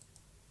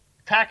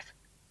 Attacked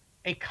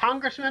a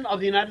congressman of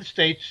the United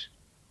States,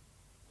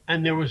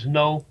 and there was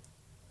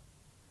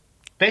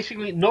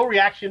basically no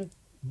reaction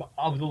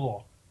of the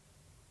law.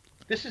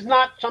 This is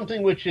not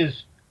something which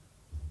is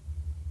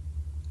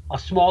a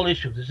small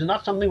issue. This is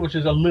not something which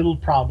is a little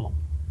problem.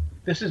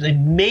 This is a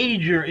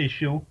major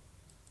issue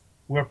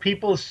where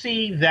people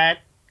see that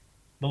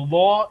the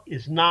law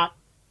is not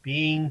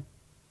being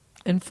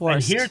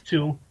enforced, adhered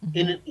to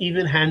in an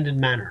even-handed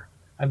manner.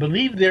 I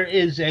believe there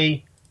is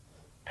a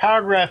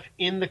paragraph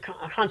in the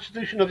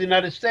Constitution of the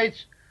United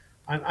States,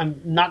 I'm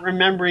not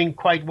remembering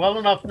quite well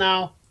enough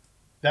now,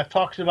 that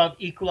talks about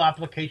equal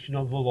application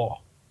of the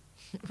law.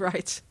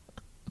 Right.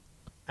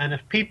 And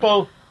if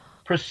people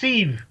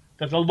perceive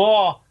that the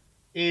law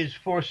is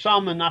for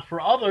some and not for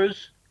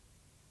others,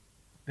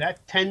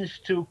 that tends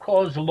to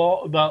cause the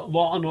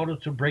law and order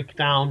to break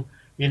down.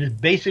 It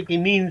basically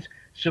means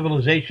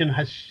civilization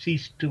has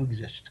ceased to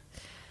exist.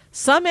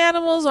 Some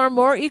animals are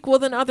more equal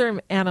than other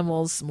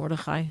animals,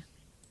 Mordechai.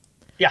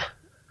 Yeah.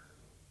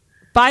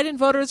 Biden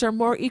voters are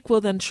more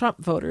equal than Trump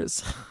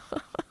voters.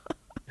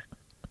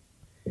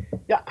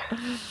 Yeah,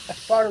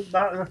 that's part of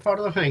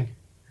the thing.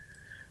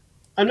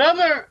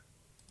 Another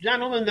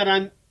gentleman that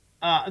I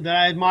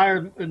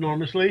admire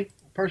enormously,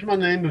 a person by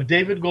the name of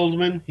David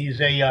Goldman.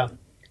 He's a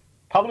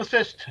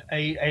publicist,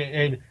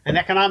 an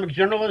economic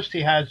journalist.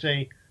 He has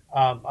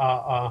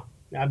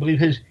I believe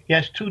he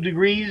has 2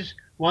 degrees,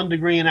 1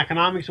 degree in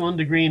economics, 1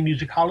 degree in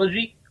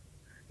musicology.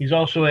 He's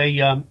also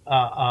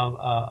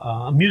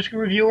a music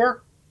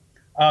reviewer.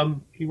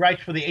 He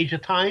writes for the Asia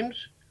Times.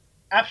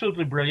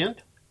 Absolutely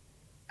brilliant,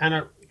 and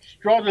an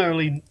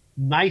extraordinarily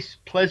nice,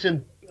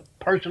 pleasant,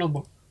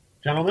 personal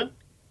gentleman.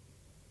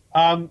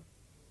 And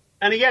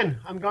again,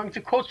 I'm going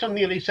to quote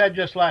something that he said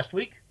just last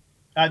week,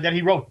 that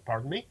he wrote,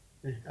 pardon me.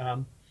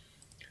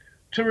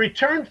 To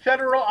return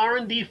federal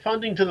R&D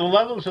funding to the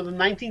levels of the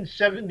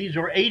 1970s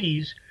or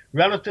 80s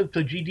relative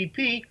to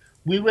GDP,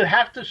 we would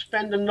have to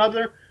spend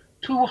another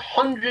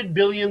 $200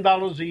 billion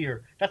a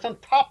year. That's on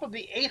top of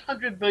the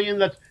 $800 billion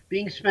that's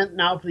being spent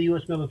now for the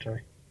U.S.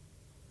 military.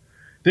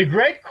 The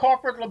great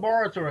corporate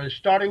laboratories,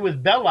 starting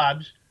with Bell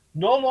Labs,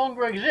 no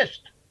longer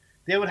exist.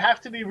 They would have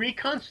to be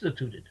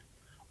reconstituted.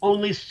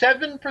 Only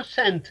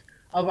 7%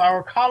 of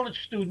our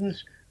college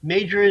students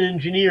major in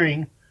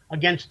engineering,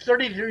 against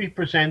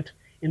 33%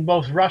 in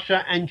both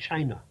Russia and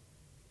China.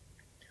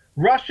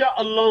 Russia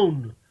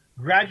alone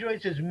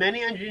graduates as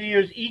many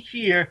engineers each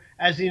year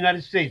as the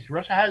United States.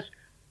 Russia has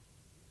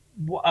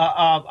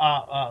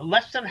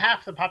less than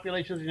half the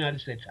population the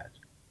United States has.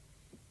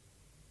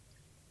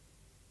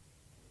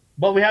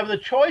 But we have the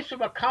choice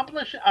of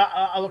accomplishing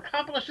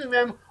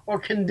them or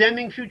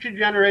condemning future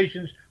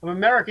generations of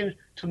Americans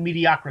to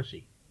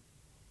mediocrity.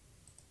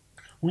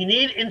 We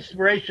need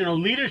inspirational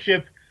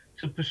leadership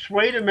to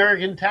persuade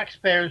American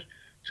taxpayers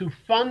to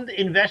fund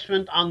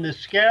investment on this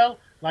scale,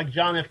 like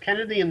John F.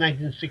 Kennedy in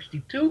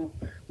 1962,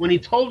 when he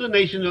told the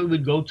nation that it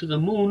would go to the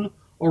moon,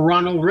 or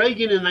Ronald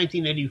Reagan in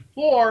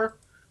 1984,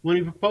 when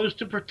he proposed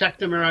to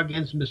protect America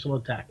against missile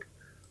attack.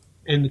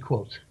 End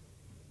quote.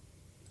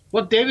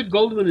 What David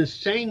Goldman is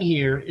saying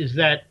here is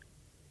that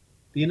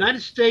the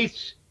United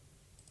States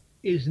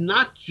is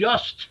not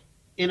just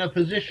in a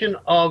position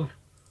of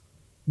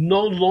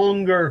no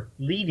longer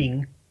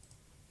leading,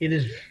 it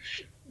is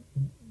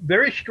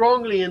very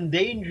strongly in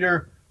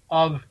danger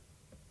of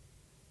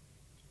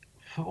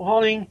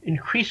falling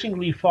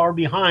increasingly far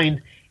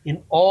behind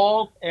in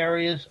all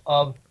areas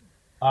of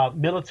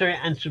military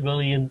and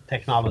civilian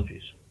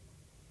technologies.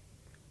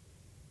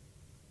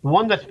 The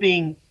one that's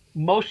being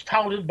most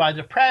touted by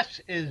the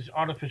press is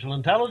artificial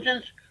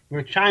intelligence,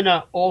 where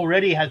China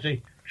already has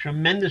a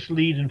tremendous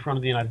lead in front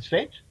of the United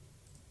States.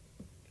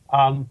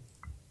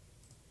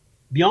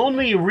 The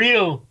only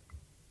real,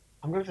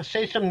 I'm going to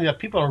say something that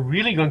people are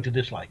really going to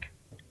dislike.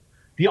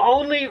 The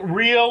only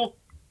real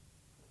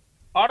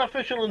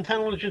artificial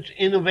intelligence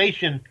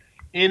innovation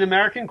in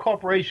American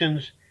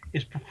corporations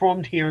is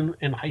performed here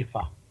in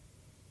Haifa.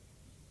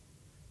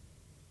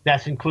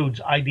 That includes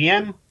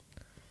IBM,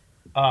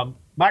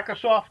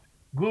 Microsoft,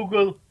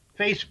 Google,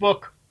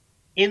 Facebook,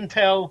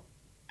 Intel,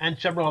 and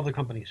several other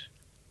companies.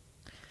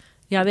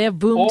 Yeah, they have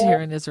boomed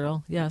here in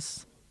Israel,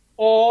 yes.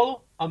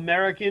 All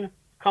American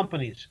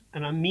companies,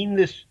 and I mean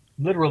this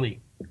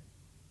literally,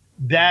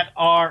 that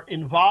are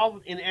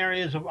involved in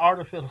areas of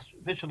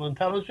artificial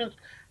intelligence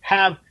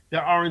have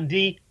their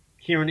R&D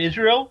here in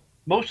Israel.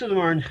 Most of them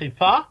are in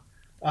Haifa.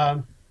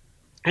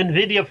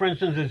 NVIDIA, for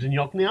instance, is in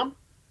Yokneam.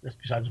 That's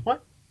besides the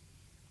point.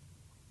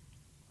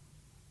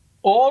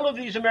 All of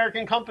these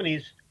American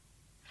companies,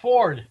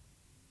 Ford,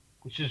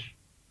 which is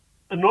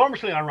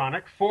enormously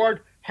ironic,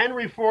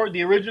 Henry Ford,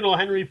 the original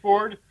Henry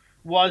Ford,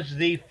 was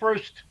the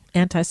first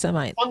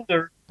anti-Semite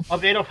funder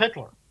of Adolf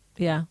Hitler.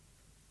 Yeah.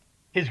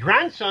 His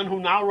grandson, who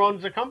now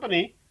runs the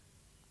company,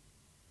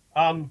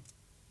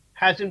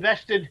 has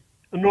invested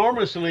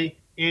enormously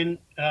in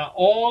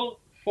all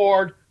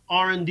Ford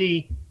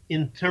R&D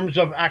in terms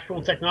of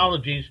actual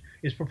technologies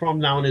is performed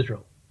now in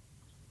Israel.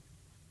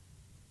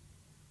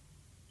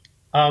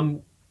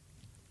 And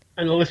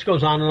the list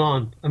goes on and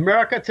on.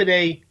 America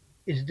today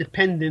is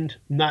dependent,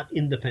 not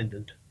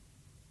independent.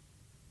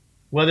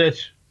 Whether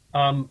it's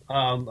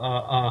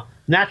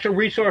natural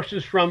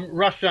resources from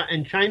Russia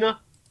and China,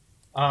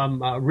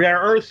 rare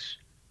earths,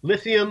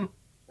 lithium,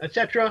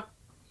 etc.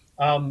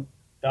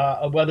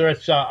 Whether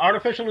it's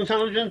artificial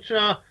intelligence,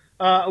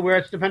 where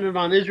it's dependent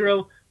on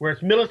Israel, where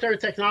it's military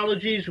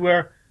technologies,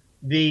 where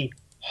the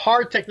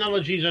hard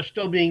technologies are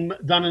still being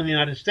done in the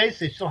United States.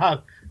 They still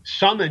have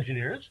some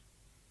engineers.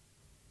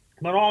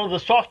 But all of the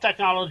soft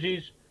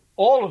technologies,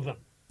 all of them,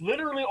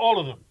 literally all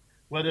of them,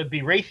 whether it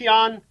be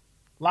Raytheon,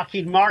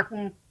 Lockheed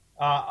Martin,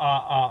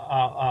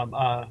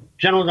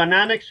 General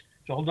Dynamics,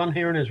 it's all done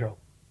here in Israel.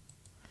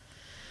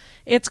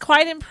 It's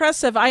quite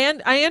impressive.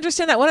 I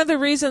understand that one of the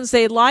reasons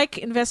they like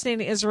investing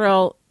in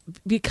Israel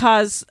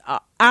because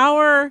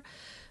our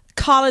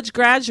college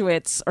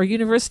graduates or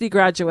university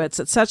graduates,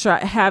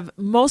 etc., have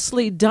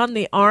mostly done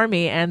the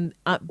army, and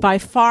by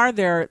far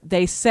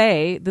they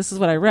say, this is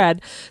what I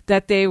read,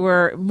 that they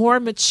were more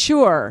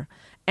mature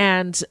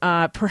and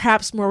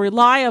perhaps more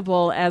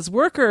reliable as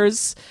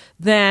workers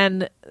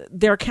than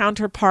their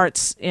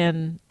counterparts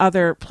in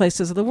other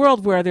places of the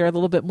world where they're a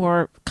little bit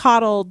more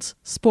coddled,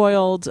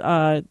 spoiled,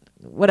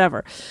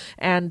 whatever.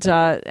 And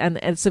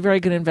it's a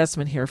very good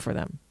investment here for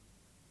them.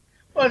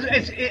 Well,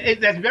 that's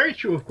very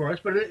true, of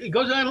course, but it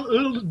goes on a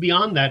little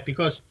beyond that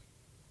because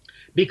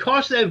they go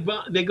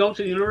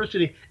to the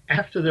university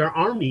after their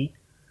army,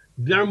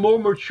 they're more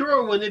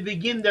mature when they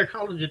begin their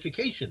college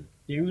education,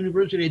 their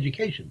university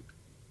education.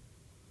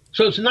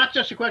 So it's not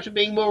just a question of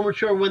being more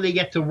mature when they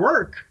get to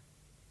work,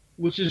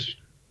 which is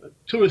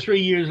 2 or 3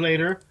 years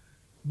later,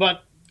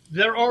 but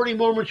they're already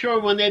more mature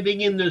when they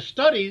begin their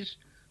studies,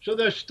 so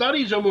their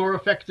studies are more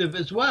effective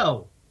as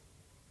well.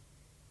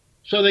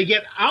 So they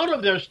get out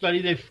of their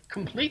study, they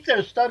complete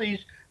their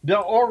studies, they're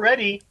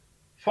already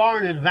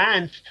far in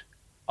advance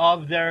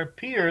of their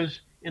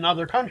peers in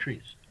other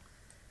countries.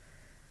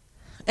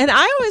 And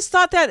I always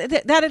thought that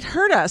it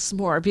hurt us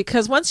more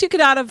because once you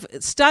get out of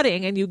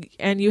studying and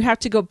you have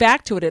to go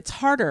back to it, it's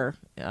harder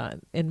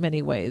in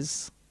many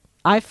ways.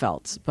 I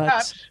felt,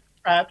 but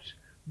perhaps,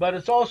 but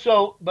it's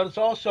also with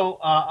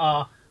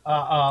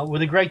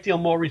a great deal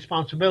more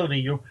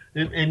responsibility.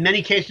 In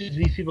many cases,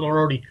 these people are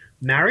already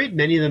married.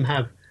 Many of them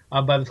have.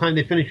 By the time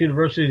they finish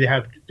university, they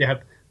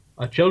have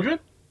children.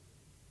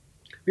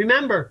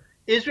 Remember,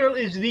 Israel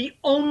is the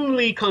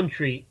only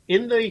country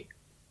in the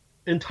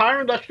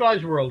entire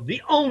industrialized world,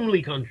 the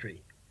only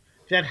country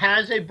that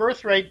has a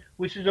birth rate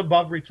which is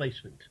above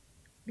replacement.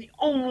 The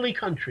only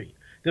country.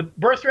 The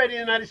birth rate in the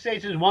United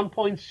States is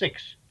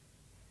 1.6.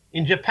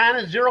 In Japan,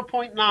 it's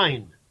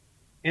 0.9.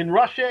 In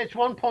Russia, it's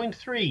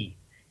 1.3.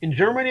 In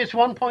Germany, it's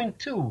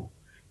 1.2.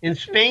 In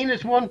Spain,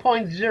 it's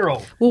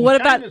 1.0. Well, what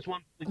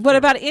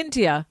about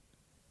India?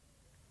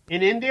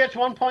 In India, it's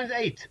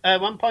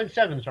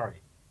 1.7,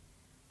 sorry.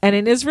 And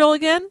in Israel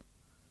again?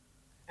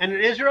 And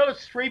in Israel,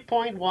 it's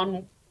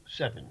 3.17.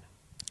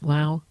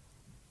 Wow.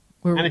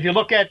 And if you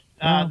look at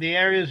the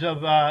areas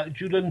of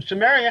Judah and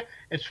Samaria,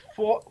 it's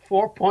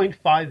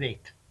 4.58.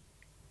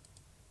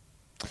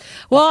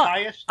 Well,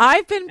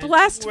 I've been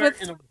blessed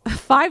with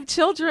 5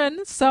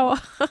 children, so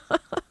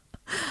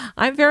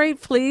I'm very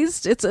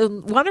pleased. It's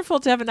wonderful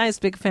to have a nice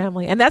big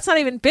family. And that's not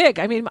even big.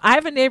 I mean, I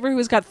have a neighbor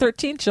who's got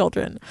 13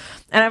 children.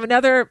 And I have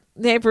another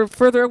neighbor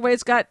further away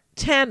who's got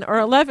 10 or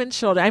 11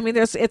 children. I mean,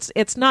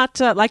 it's not,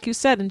 like you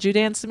said, in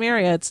Judea and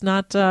Samaria, it's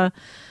not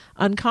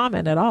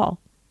uncommon at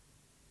all.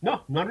 No,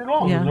 not at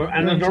all. Yeah,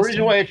 and there's no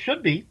reason why it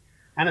should be.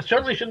 And it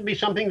certainly shouldn't be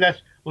something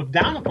that's looked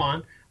down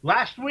upon.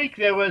 Last week,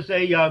 there was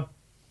a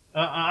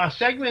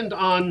segment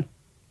on,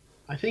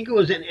 I think it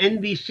was an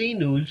NBC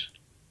News,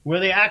 where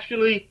they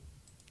actually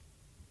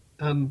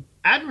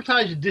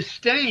advertise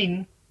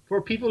disdain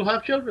for people who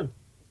have children.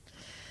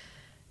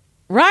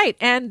 Right,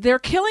 and they're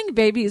killing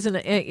babies, and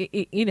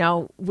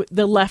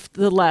the left.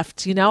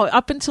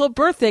 Up until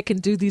birth, they can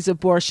do these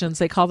abortions.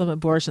 They call them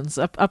abortions.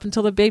 Up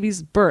until the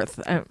baby's birth.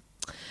 In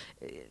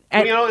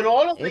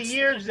all of the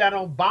years that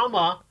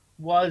Obama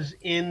was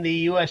in the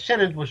U.S.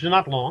 Senate, which is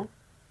not long,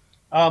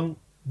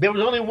 there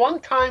was only one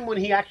time when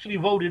he actually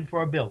voted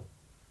for a bill.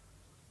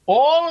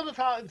 All of the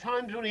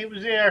times when he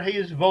was there,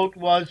 his vote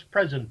was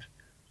present.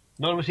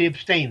 In other words, he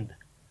abstained.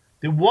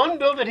 The one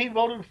bill that he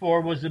voted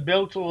for was the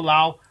bill to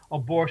allow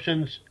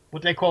abortions,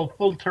 what they call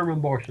full-term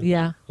abortions.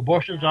 Yeah.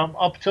 Abortions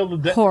up till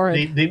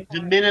the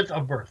minute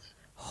of birth.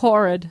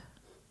 Horrid.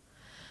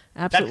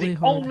 Absolutely That's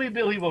the horrid. only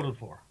bill he voted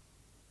for.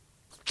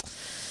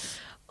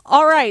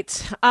 All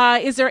right.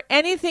 Is there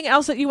anything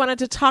else that you wanted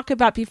to talk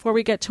about before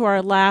we get to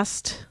our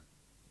last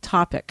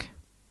topic?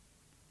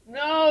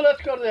 No,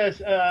 let's go to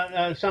this.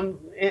 Some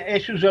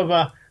issues of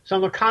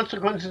some of the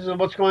consequences of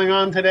what's going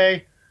on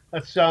today.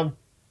 Let's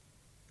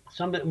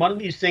one of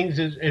these things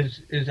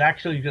is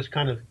actually just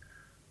kind of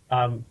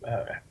I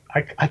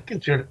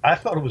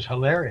thought it was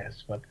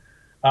hilarious, but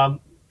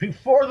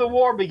before the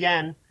war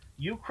began,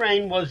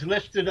 Ukraine was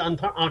listed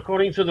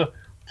according to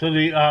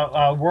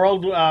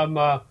World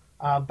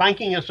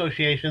Banking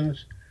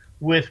Associations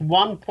with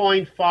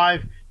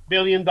 $1.5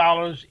 billion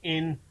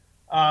in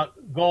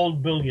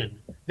gold bullion.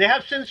 They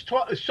have since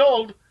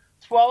sold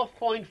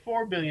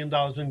 $12.4 billion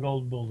in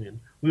gold bullion.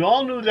 We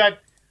all knew that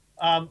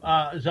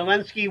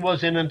Zelensky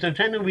was an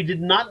entertainer. We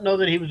did not know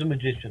that he was a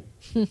magician.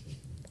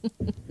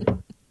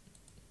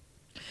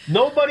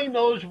 Nobody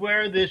knows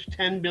where this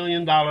 $10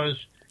 billion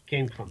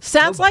came from.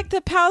 Sounds like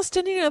the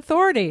Palestinian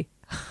Authority.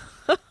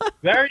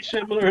 Very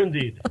similar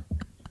indeed.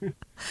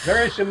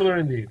 Very similar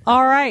indeed.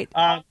 All right.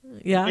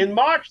 Yeah. In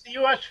March, the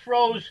U.S.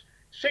 froze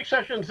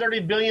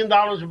 $630 billion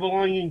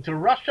belonging to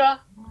Russia,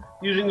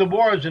 using the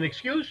war as an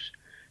excuse.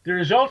 There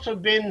has also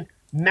been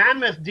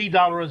mammoth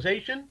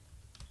de-dollarization.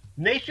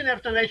 Nation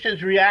after nation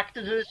has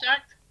reacted to this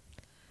act.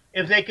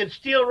 If they can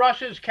steal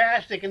Russia's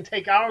cash, they can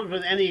take ours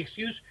with any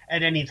excuse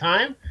at any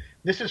time.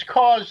 This has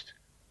caused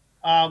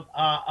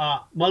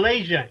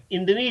Malaysia,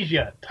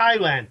 Indonesia,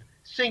 Thailand,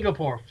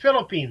 Singapore,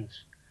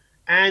 Philippines,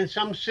 and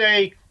some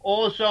say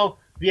also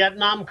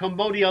Vietnam,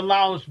 Cambodia,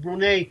 Laos,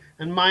 Brunei,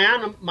 and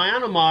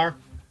Myanmar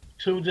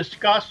to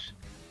discuss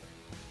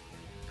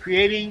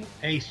creating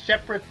a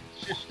separate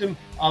system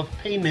of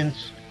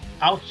payments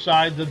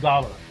outside the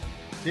dollar.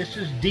 This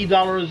is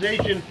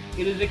de-dollarization.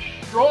 It is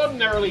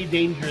extraordinarily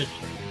dangerous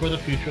for the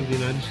future of the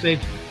United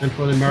States and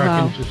for the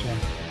American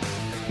society.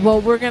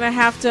 Well, we're going to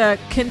have to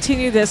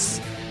continue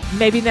this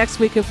maybe next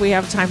week if we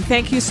have time.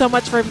 Thank you so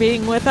much for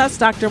being with us,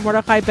 Dr.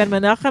 Mordechai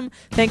Ben-Menachem.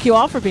 Thank you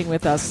all for being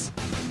with us.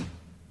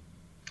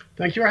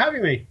 Thank you for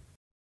having me.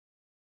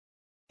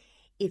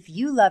 If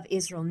you love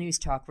Israel News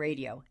Talk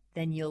Radio,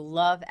 then you'll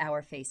love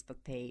our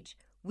Facebook page.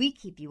 We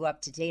keep you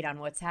up to date on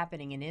what's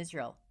happening in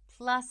Israel,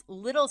 plus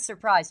little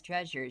surprise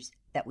treasures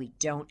that we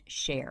don't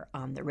share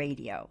on the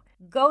radio.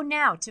 Go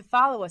now to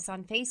follow us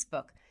on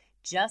Facebook.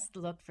 Just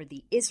look for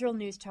the Israel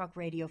News Talk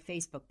Radio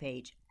Facebook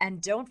page,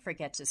 and don't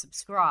forget to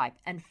subscribe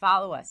and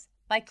follow us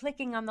by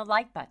clicking on the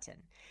like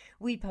button.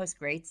 We post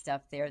great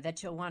stuff there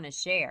that you'll want to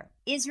share.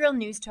 Israel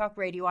News Talk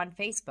Radio on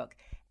Facebook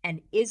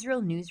and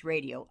Israel News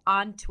Radio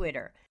on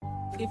Twitter.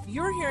 If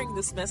you're hearing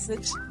this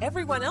message,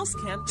 everyone else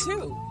can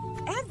too.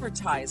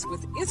 Advertise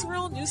with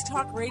Israel News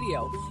Talk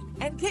Radio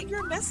and get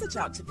your message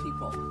out to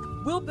people.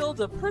 We'll build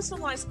a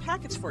personalized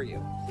package for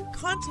you.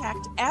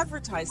 Contact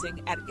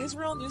advertising at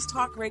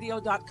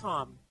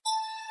israelnewstalkradio.com.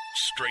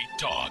 Straight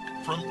talk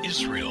from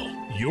Israel.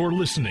 You're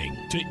listening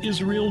to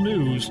Israel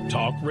News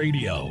Talk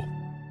Radio.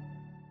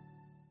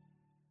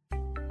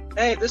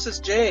 Hey, this is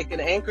Jake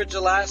in Anchorage,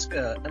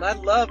 Alaska, and I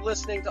love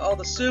listening to all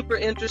the super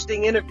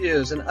interesting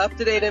interviews and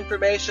up-to-date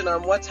information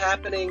on what's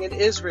happening in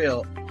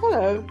Israel.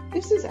 Hello,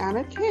 this is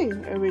Anna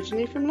King,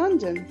 originally from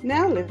London,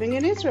 now living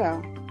in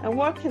Israel. And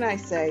what can I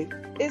say?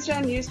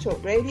 Israel News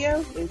Talk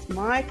Radio is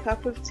my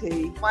cup of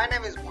tea. My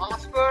name is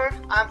Bhaskar.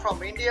 I'm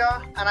from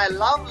India, and I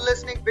love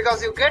listening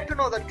because you get to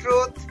know the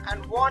truth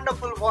and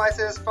wonderful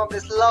voices from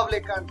this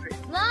lovely country.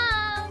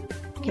 Mom!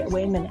 Okay,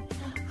 wait a minute.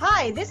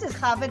 Hi, this is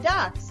Chava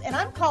Dax, and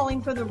I'm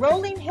calling for the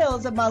rolling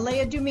hills of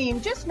Ma'ale Adumim,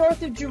 just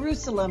north of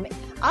Jerusalem.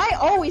 I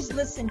always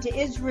listen to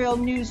Israel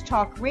News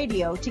Talk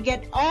Radio to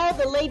get all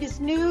the latest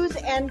news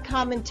and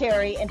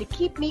commentary and to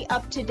keep me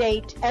up to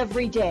date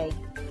every day.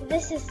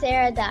 This is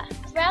Sarah Dax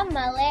from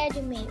Ma'ale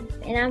Adumim,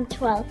 and I'm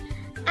 12.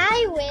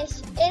 I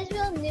wish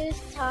Israel News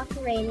Talk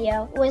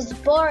Radio was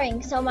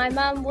boring so my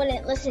mom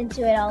wouldn't listen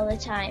to it all the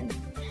time.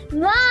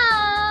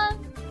 Mom!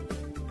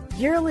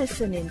 You're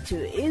listening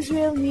to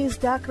Israel News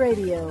Talk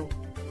Radio.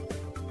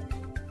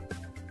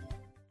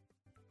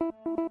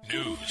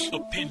 News,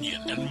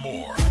 opinion, and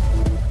more.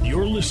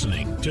 You're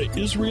listening to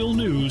Israel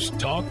News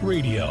Talk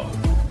Radio.